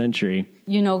 18th century.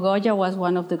 You know, Goya was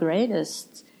one of the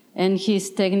greatest, and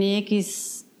his technique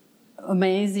is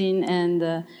amazing.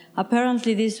 And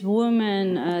apparently this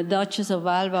woman, Duchess of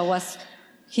Alba, was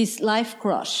his life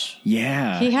crush.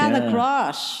 Yeah. He had a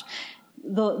crush.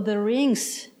 The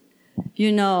rings,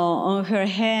 you know, on her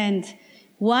hand.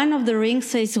 One of the rings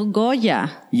says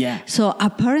Goya. Yeah. So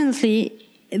apparently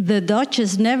the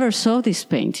Duchess never saw this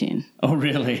painting. Oh,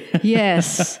 really?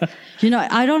 Yes. You know,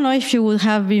 I don't know if she would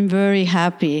have been very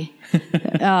happy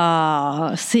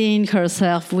seeing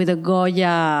herself with a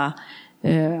Goya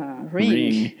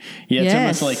ring. Yeah, it's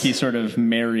almost like he's sort of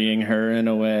marrying her in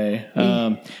a way.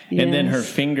 And then her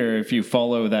finger, if you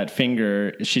follow that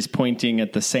finger, she's pointing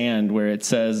at the sand where it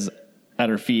says at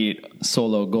her feet,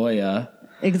 Solo Goya.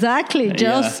 Exactly.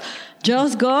 Just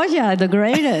Goya, the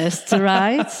greatest,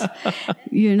 right?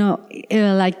 You know,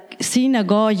 like seeing a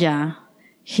Goya,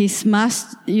 he's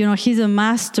a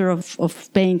master of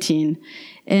painting,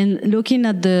 and looking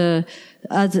at the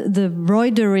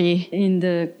embroidery in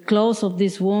the clothes of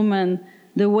this woman,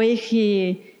 the way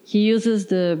he uses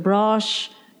the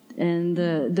brush and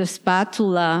the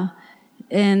spatula,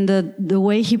 and the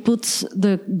way he puts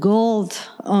the gold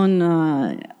on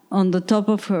the top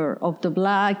of the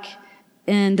black,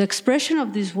 and the expression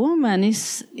of this woman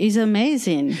is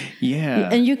amazing. Yeah,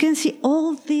 and you can see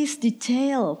all these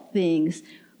detailed things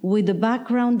with the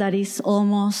background that is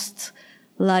almost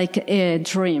like a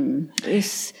dream.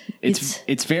 It's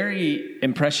very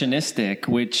impressionistic,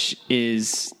 which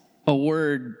is a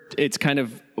word. It's kind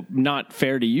of not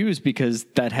fair to use because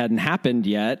that hadn't happened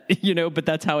yet, you know, but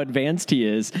that's how advanced he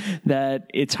is, that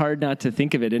it's hard not to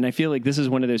think of it. And I feel like this is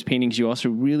one of those paintings you also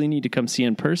really need to come see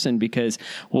in person because,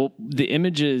 well, the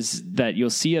images that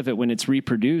you'll see of it when it's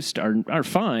reproduced are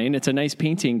fine. It's a nice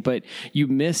painting, but you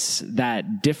miss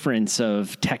that difference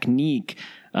of technique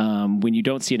when you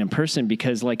don't see it in person,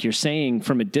 because like you're saying,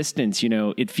 from a distance, you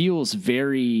know, it feels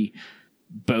very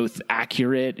both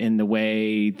accurate in the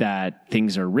way that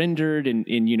things are rendered, and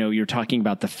you know, you're talking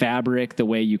about the fabric, the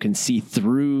way you can see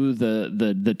through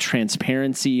the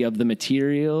transparency of the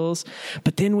materials.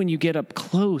 But then when you get up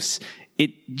close,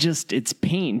 it's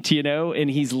paint, you know, and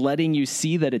he's letting you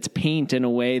see that it's paint in a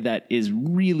way that is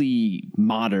really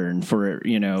modern for,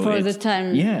 you know, for the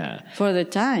time. Yeah. For the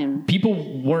time.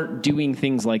 People weren't doing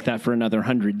things like that for another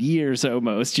 100 years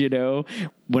almost, you know.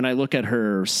 When I look at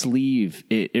her sleeve,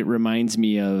 it reminds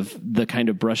me of the kind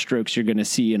of brushstrokes you're going to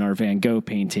see in our Van Gogh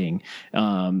painting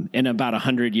in about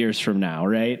 100 years from now,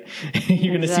 right?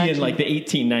 You're going to see in like the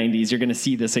 1890s, you're going to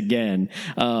see this again,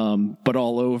 but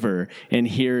all over. And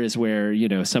here is where, you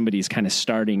know, somebody's kind of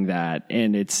starting that,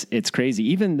 and it's crazy.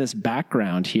 Even this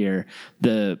background here,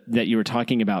 that you were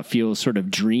talking about, feels sort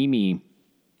of dreamy.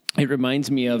 It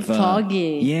reminds me of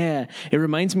foggy. Yeah, it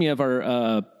reminds me of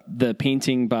our the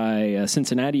painting by a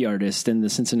Cincinnati artist in the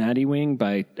Cincinnati wing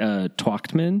by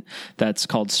Twachtman. That's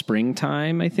called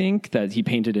Springtime, I think, that he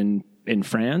painted in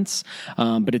France.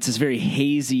 But it's this very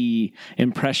hazy,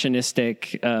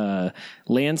 impressionistic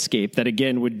landscape that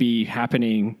again would be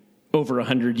happening over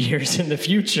 100 years in the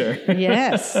future.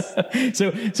 Yes. So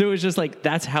it was just like,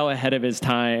 that's how ahead of his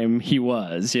time he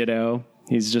was, you know.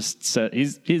 He's just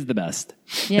he's the best.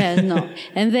 Yes, no.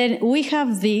 And then we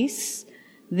have these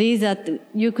that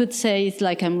you could say it's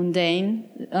like a mundane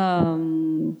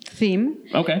theme.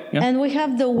 Okay. Yeah. And we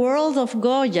have the world of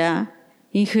Goya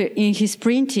in his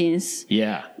printings.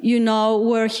 Yeah. You know,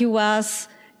 where he was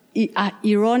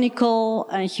ironical,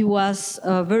 and he was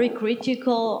very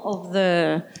critical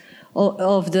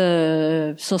of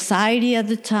the society at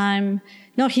the time.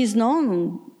 No, he's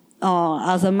known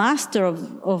as a master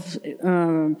of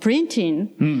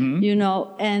printing, you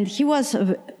know, and he was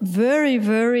very,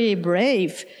 very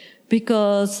brave,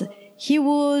 because he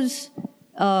would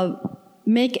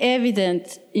make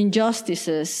evident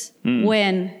injustices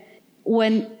when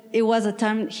it was a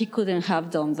time he couldn't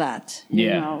have done that. You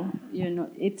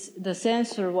know, it's the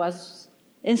censor was,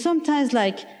 and sometimes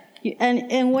like,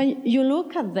 and when you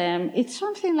look at them, it's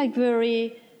something like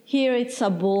here it's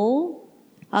a bull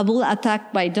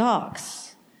attacked by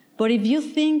dogs. But if you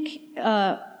think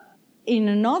in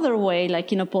another way,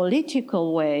 like in a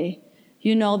political way,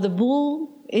 you know, the bull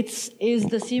is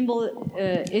the symbol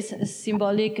is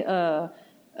symbolic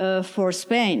for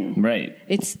Spain. Right.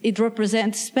 It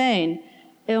represents Spain.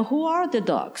 And who are the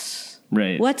dogs?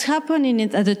 Right. What's happening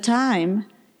at the time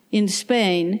in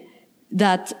Spain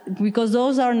that, because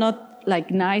those are not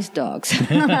like nice dogs.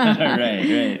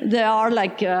 Right. They are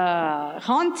like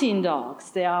hunting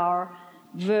dogs. They are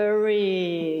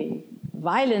very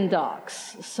violent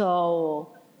dogs.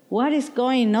 So what is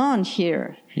going on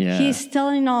here? Yeah. He's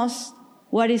telling us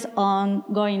what is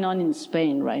going on in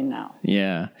Spain right now.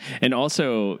 Yeah. And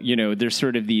also, there's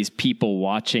sort of these people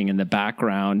watching in the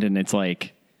background, and it's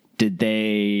like,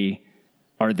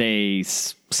 are they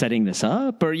setting this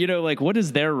up? Or, what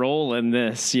is their role in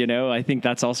this? I think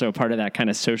that's also part of that kind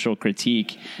of social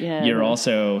critique you're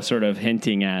also sort of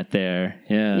hinting at there.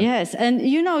 Yeah. Yes. And,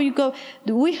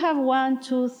 we have 1,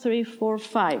 2, 3, 4,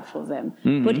 5 of them.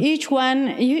 Mm-hmm. But each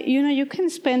one, you can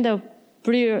spend a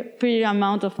pretty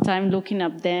amount of time looking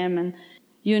at them and,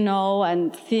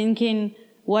 and thinking,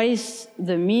 what is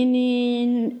the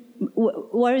meaning?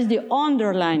 What is the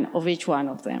underline of each one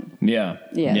of them? Yeah.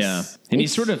 Yes. Yeah. And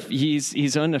he's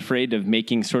unafraid of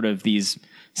making sort of these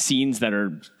scenes that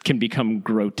can become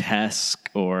grotesque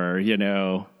or,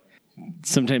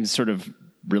 sometimes sort of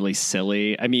really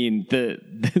silly. I mean,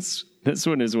 this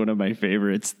one is one of my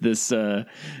favorites.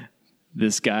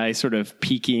 This guy sort of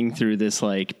peeking through this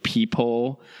like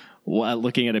peephole while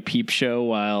looking at a peep show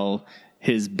while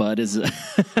his butt is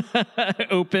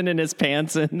open in his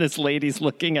pants and this lady's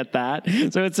looking at that.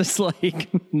 So it's just like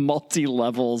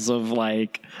multi-levels of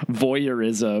like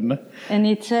voyeurism. And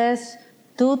it says,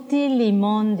 tutti li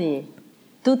mondi.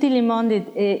 Tutti li mondi,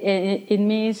 it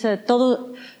means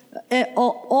all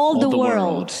the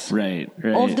world. Right.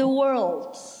 All the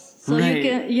world. So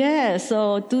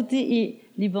so tutti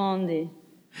li mondi.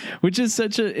 Which is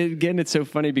again, it's so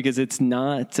funny because it's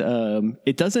not,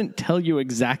 it doesn't tell you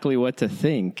exactly what to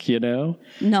think,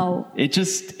 No.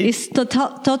 It's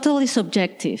totally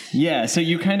subjective. Yeah, so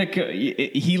you kind of,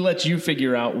 he lets you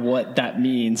figure out what that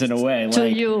means in a way. To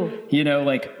you.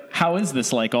 Like, how is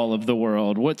this like all of the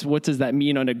world? What does that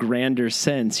mean on a grander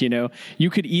sense? You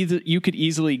could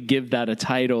easily give that a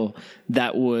title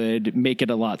that would make it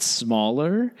a lot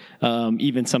smaller,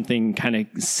 even something kind of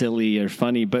silly or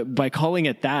funny. But by calling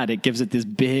it that, it gives it this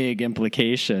big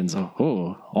implications.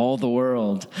 Oh, all the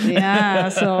world. Yeah.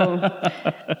 So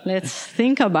let's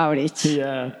think about it.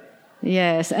 Yeah.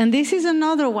 Yes, and this is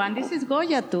another one. This is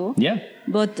Goya too. Yeah.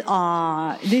 But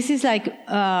this is like,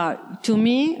 to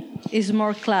me, is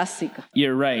more classic.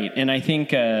 You're right. And I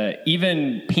think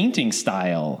even painting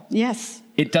style. Yes.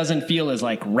 It doesn't feel as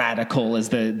like radical as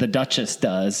the Duchess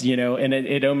does, and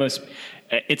it almost,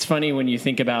 it's funny when you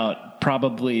think about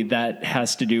probably that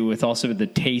has to do with also the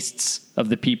tastes of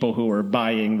the people who are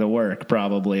buying the work,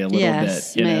 probably a little bit.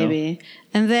 Yes, maybe.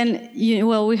 And then,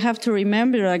 we have to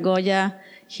remember that Goya,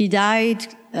 he died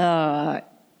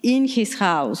in his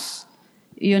house,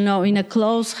 in a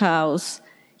closed house.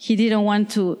 He didn't want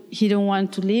to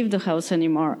leave the house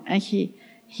anymore, and he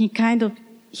kind of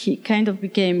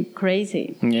became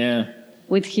crazy. Yeah.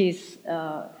 With his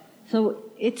so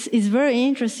it's very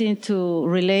interesting to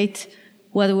relate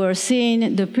what we're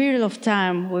seeing. The period of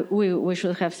time we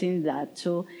should have seen that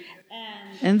too,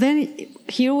 and then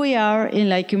here we are in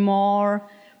like a more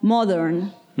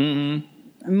modern. Mm-hmm.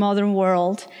 Modern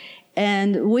world,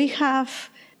 and we have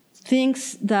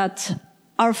things that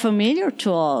are familiar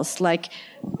to us, like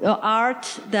art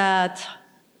that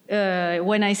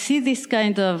when I see this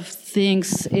kind of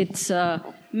things, it's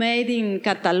made in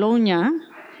Catalonia,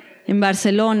 in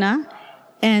Barcelona,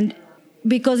 and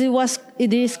because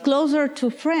it is closer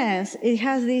to France, it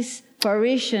has this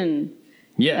Parisian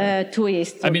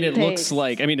twist. I mean, it looks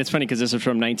like, it's funny because this is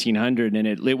from 1900 and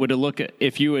it would look,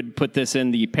 if you would put this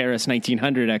in the Paris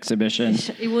 1900 exhibition,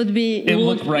 it would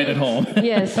look right at home.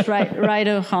 Yes, right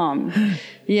at home.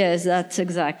 Yes, that's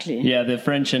exactly. Yeah, the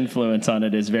French influence on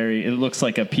it is it looks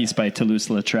like a piece by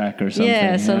Toulouse-Lautrec or something.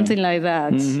 Yeah, something like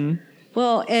that. Mm-hmm.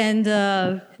 Well, and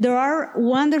there are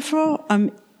wonderful,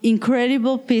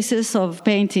 incredible pieces of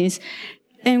paintings.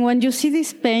 And when you see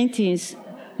these paintings,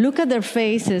 look at their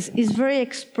faces. It's very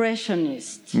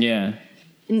expressionist. Yeah.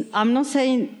 I'm not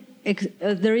saying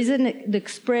there isn't the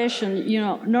expression.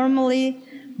 Normally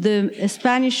the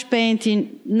Spanish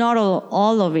painting, not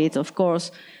all of it, of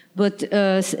course, but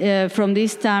from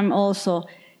this time also,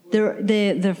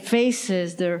 their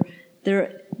faces, their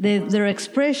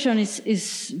expression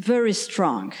is very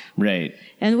strong. Right.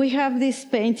 And we have this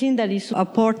painting that is a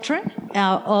portrait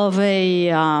of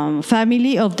a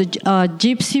family of the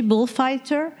gypsy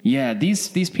bullfighter. Yeah,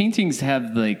 these paintings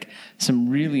have like some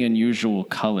really unusual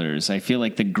colors. I feel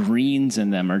like the greens in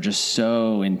them are just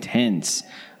so intense.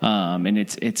 And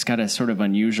it's got a sort of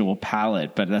unusual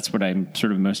palette, but that's what I'm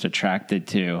sort of most attracted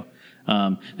to.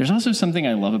 There's also something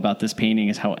I love about this painting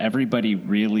is how everybody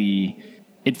really,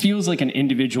 it feels like an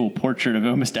individual portrait of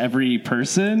almost every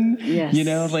person. Yes. You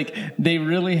know, like they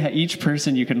really, each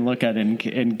person you can look at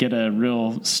and get a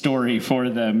real story for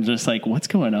them. Just like, what's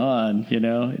going on? You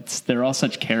know, they're all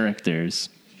such characters.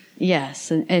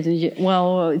 Yes.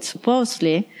 Well, it's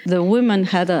supposedly the women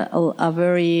had a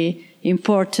very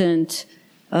important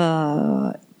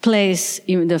place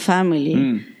in the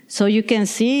family. So you can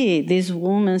see this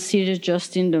woman seated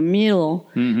just in the middle,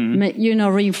 you know,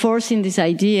 reinforcing this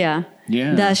idea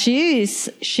that she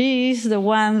is the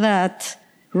one that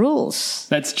rules.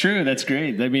 That's true. That's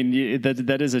great. I mean,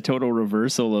 that is a total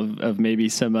reversal of maybe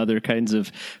some other kinds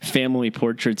of family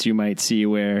portraits you might see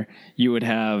where you would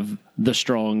have the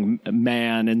strong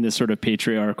man in this sort of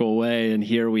patriarchal way. And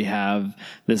here we have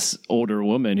this older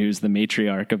woman who's the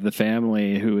matriarch of the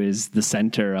family, who is the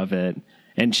center of it.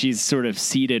 And she's sort of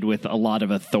seated with a lot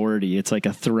of authority. It's like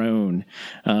a throne.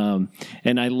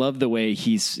 And I love the way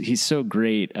he's so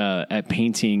great at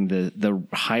painting the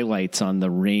highlights on the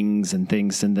rings and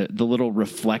things and the little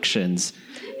reflections.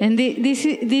 And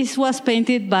this was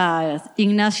painted by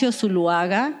Ignacio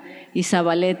Zuluaga y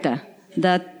Zabaleta.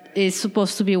 That is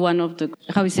supposed to be one of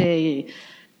the,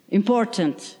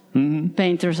 important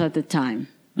painters at the time.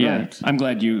 Yeah, right. I'm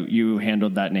glad you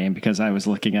handled that name because I was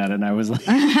looking at it and I was like,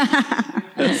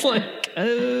 it's like.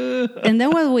 And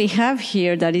then what we have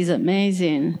here that is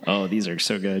amazing. Oh, these are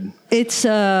so good. It's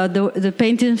the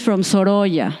painting from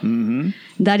Sorolla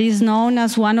that is known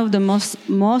as one of the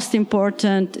most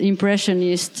important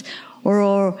impressionists,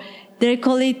 or they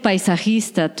call it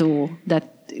paisajista too.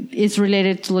 That is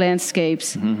related to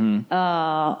landscapes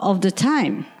of the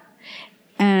time,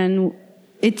 and.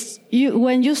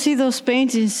 When you see those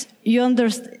paintings, you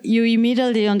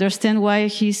immediately understand why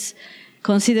he's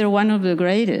considered one of the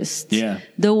greatest. Yeah.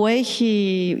 The way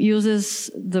he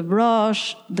uses the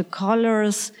brush, the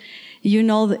colors, you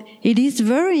know, it is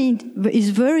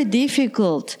very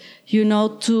difficult, you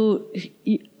know,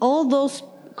 all those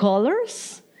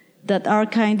colors that are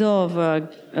kind of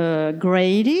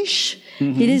grayish.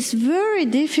 It is very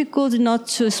difficult not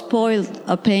to spoil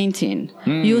a painting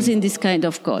using this kind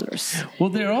of colors. Well,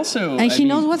 they're also, and he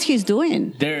knows what he's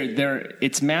doing.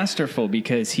 It's masterful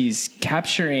because he's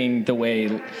capturing the way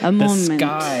moment.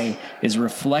 Sky is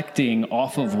reflecting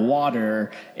off of water,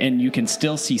 and you can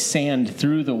still see sand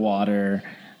through the water,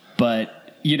 but.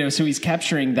 You know, so he's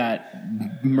capturing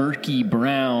that murky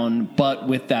brown, but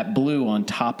with that blue on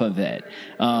top of it.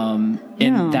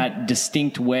 In that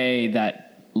distinct way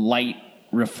that light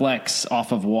reflects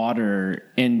off of water,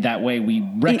 in that way we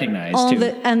recognize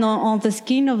too. On the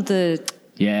skin of the...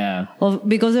 Yeah.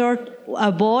 Because there are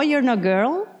a boy and a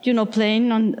girl, you know,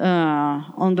 playing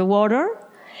on the water.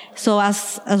 So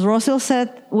as Russell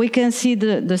said, we can see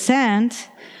the sand,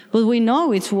 but we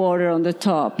know it's water on the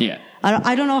top. Yeah.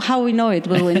 I don't know how we know it,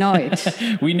 but we know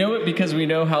it. We know it because we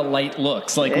know how light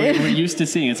looks. Like we're used to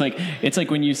seeing. It's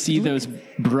like when you see those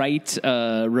bright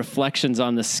reflections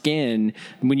on the skin.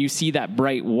 When you see that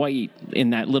bright white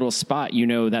in that little spot, you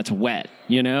know that's wet.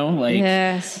 You know, like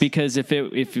yes. Because if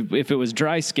it was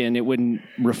dry skin, it wouldn't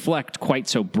reflect quite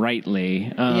so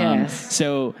brightly. Yes.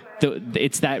 So.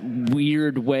 It's that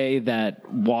weird way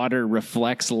that water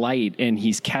reflects light, and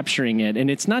he's capturing it. And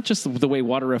it's not just the way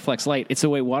water reflects light, it's the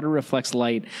way water reflects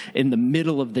light in the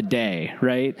middle of the day,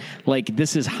 right? Like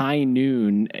this is high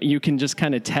noon. You can just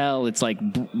kind of tell it's like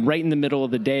right in the middle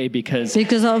of the day because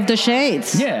of the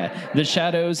shades. Yeah, the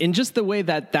shadows, and just the way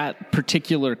that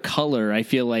particular color, I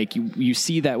feel like you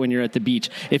see that when you're at the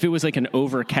beach. If it was like an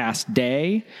overcast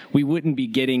day, we wouldn't be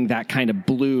getting that kind of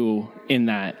blue in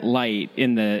that light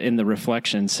in the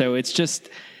reflection. So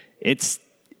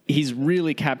he's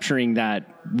really capturing that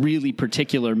really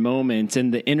particular moment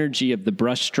and the energy of the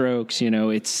brush strokes. You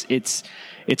know, it's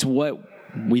what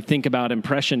we think about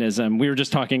Impressionism. We were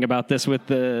just talking about this with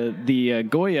the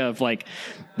Goya of like,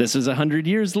 this is 100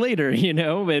 years later, you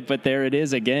know, but there it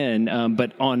is again.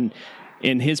 But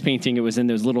in his painting, it was in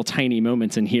those little tiny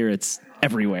moments, and here it's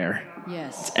everywhere.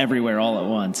 Yes. It's everywhere all at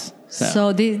once.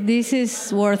 So this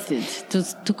is worth it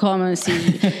to come and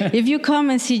see. If you come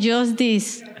and see just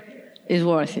this, it's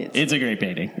worth it. It's a great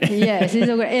painting. Yes, it's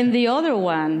a great. And the other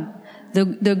one,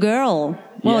 the girl.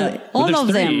 Well, yeah. all of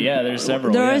three. them. Yeah, there's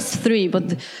several. There is three,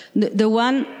 but the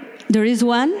one, there is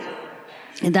one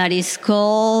that is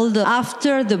called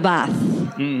After the Bath.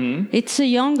 Mm-hmm. It's a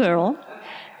young girl.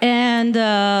 And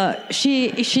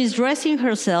she's dressing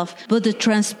herself, but the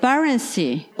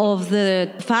transparency of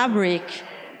the fabric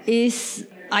is,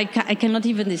 I cannot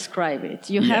even describe it.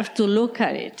 You have to look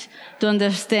at it to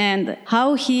understand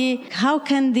how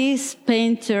can this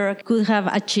painter could have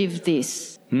achieved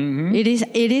this. Mm-hmm.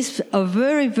 It is a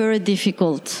very, very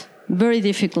difficult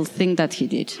thing that he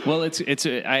did. Well,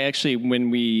 I actually,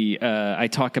 when I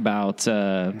talk about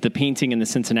the painting in the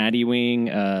Cincinnati wing,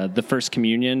 the First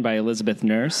Communion by Elizabeth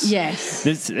Nurse. Yes.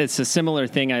 It's a similar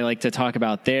thing I like to talk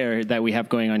about there that we have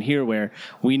going on here, where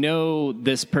we know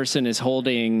this person is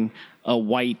holding a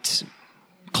white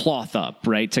cloth up,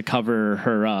 right, to cover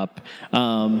her up.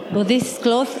 Well, this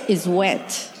cloth is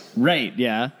wet. Right,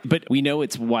 yeah. But we know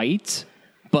it's white.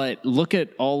 But look at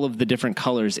all of the different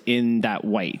colors in that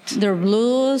white. There are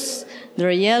blues, there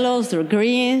are yellows, there are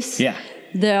greens. Yeah.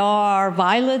 There are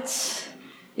violets.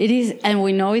 It is, and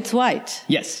we know it's white.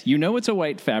 Yes, you know it's a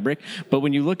white fabric, but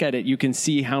when you look at it, you can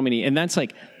see how many, and that's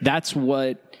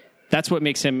what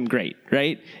makes him great,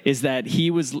 right? Is that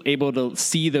he was able to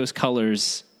see those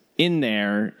colors in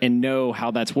there and know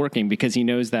how that's working, because he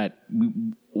knows that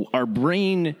our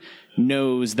brain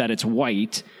knows that it's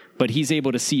white, but he's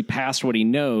able to see past what he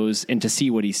knows and to see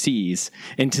what he sees,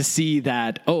 and to see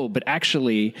that, but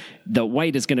actually the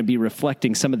white is going to be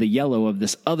reflecting some of the yellow of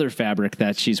this other fabric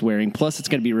that she's wearing. Plus it's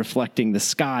going to be reflecting the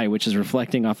sky, which is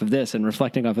reflecting off of this and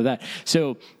reflecting off of that.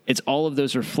 So it's all of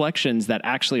those reflections that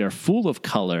actually are full of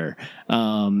color.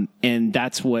 And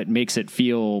that's what makes it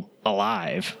feel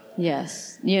alive.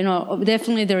 Yes.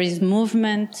 Definitely there is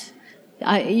movement.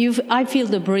 I feel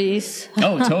the breeze.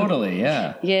 Oh, totally,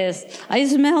 yeah. Yes, I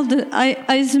smell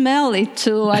it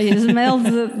too. I smell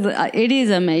it is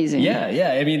amazing.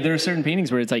 Yeah. I mean, there are certain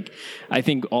paintings where it's like, I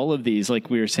think all of these, like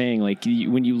we were saying, like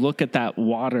when you look at that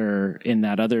water in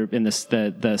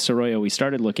the Sorolla we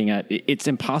started looking at, it's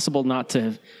impossible not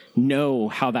to know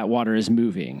how that water is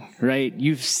moving, right?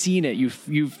 You've seen it.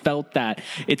 You've felt that.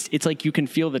 It's like you can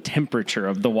feel the temperature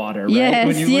of the water, right? Yes,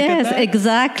 when you look at that?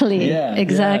 Exactly. Yeah,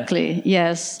 exactly. Yeah.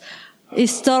 Yes.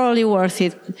 It's totally worth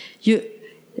it.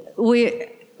 We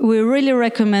really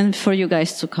recommend for you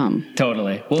guys to come.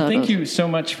 Totally. Well, thank you so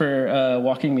much for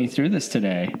walking me through this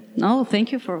today. No,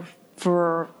 thank you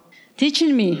for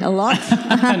teaching me a lot.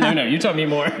 No, you taught me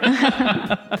more.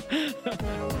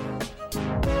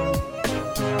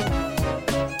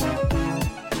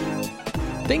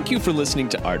 Thank you for listening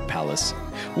to Art Palace.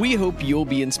 We hope you'll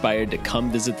be inspired to come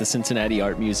visit the Cincinnati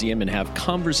Art Museum and have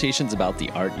conversations about the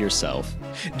art yourself.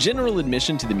 General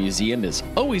admission to the museum is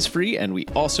always free, and we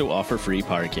also offer free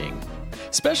parking.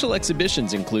 Special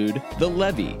exhibitions include The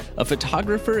Levee, a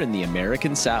photographer in the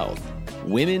American South,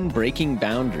 Women Breaking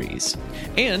Boundaries,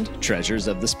 and Treasures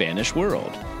of the Spanish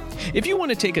World. If you want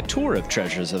to take a tour of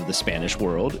Treasures of the Spanish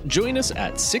World, join us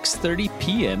at 6:30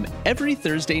 p.m. every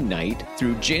Thursday night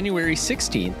through January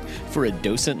 16th for a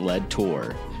docent-led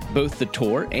tour. Both the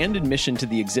tour and admission to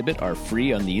the exhibit are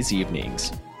free on these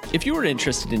evenings. If you are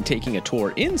interested in taking a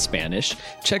tour in Spanish,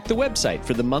 check the website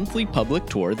for the monthly public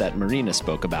tour that Marina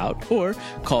spoke about, or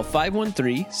call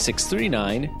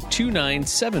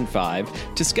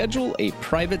 513-639-2975 to schedule a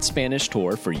private Spanish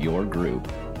tour for your group.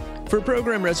 For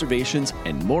program reservations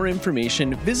and more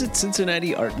information, visit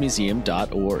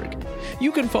CincinnatiArtMuseum.org.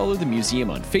 You can follow the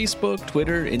museum on Facebook,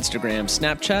 Twitter, Instagram,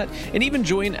 Snapchat, and even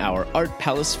join our Art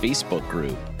Palace Facebook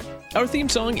group. Our theme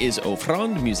song is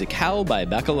Offrande Musicale by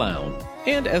Bacalao.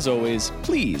 And as always,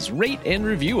 please rate and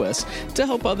review us to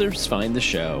help others find the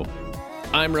show.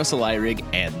 I'm Russell Eyrig,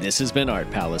 and this has been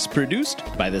Art Palace, produced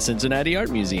by the Cincinnati Art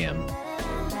Museum.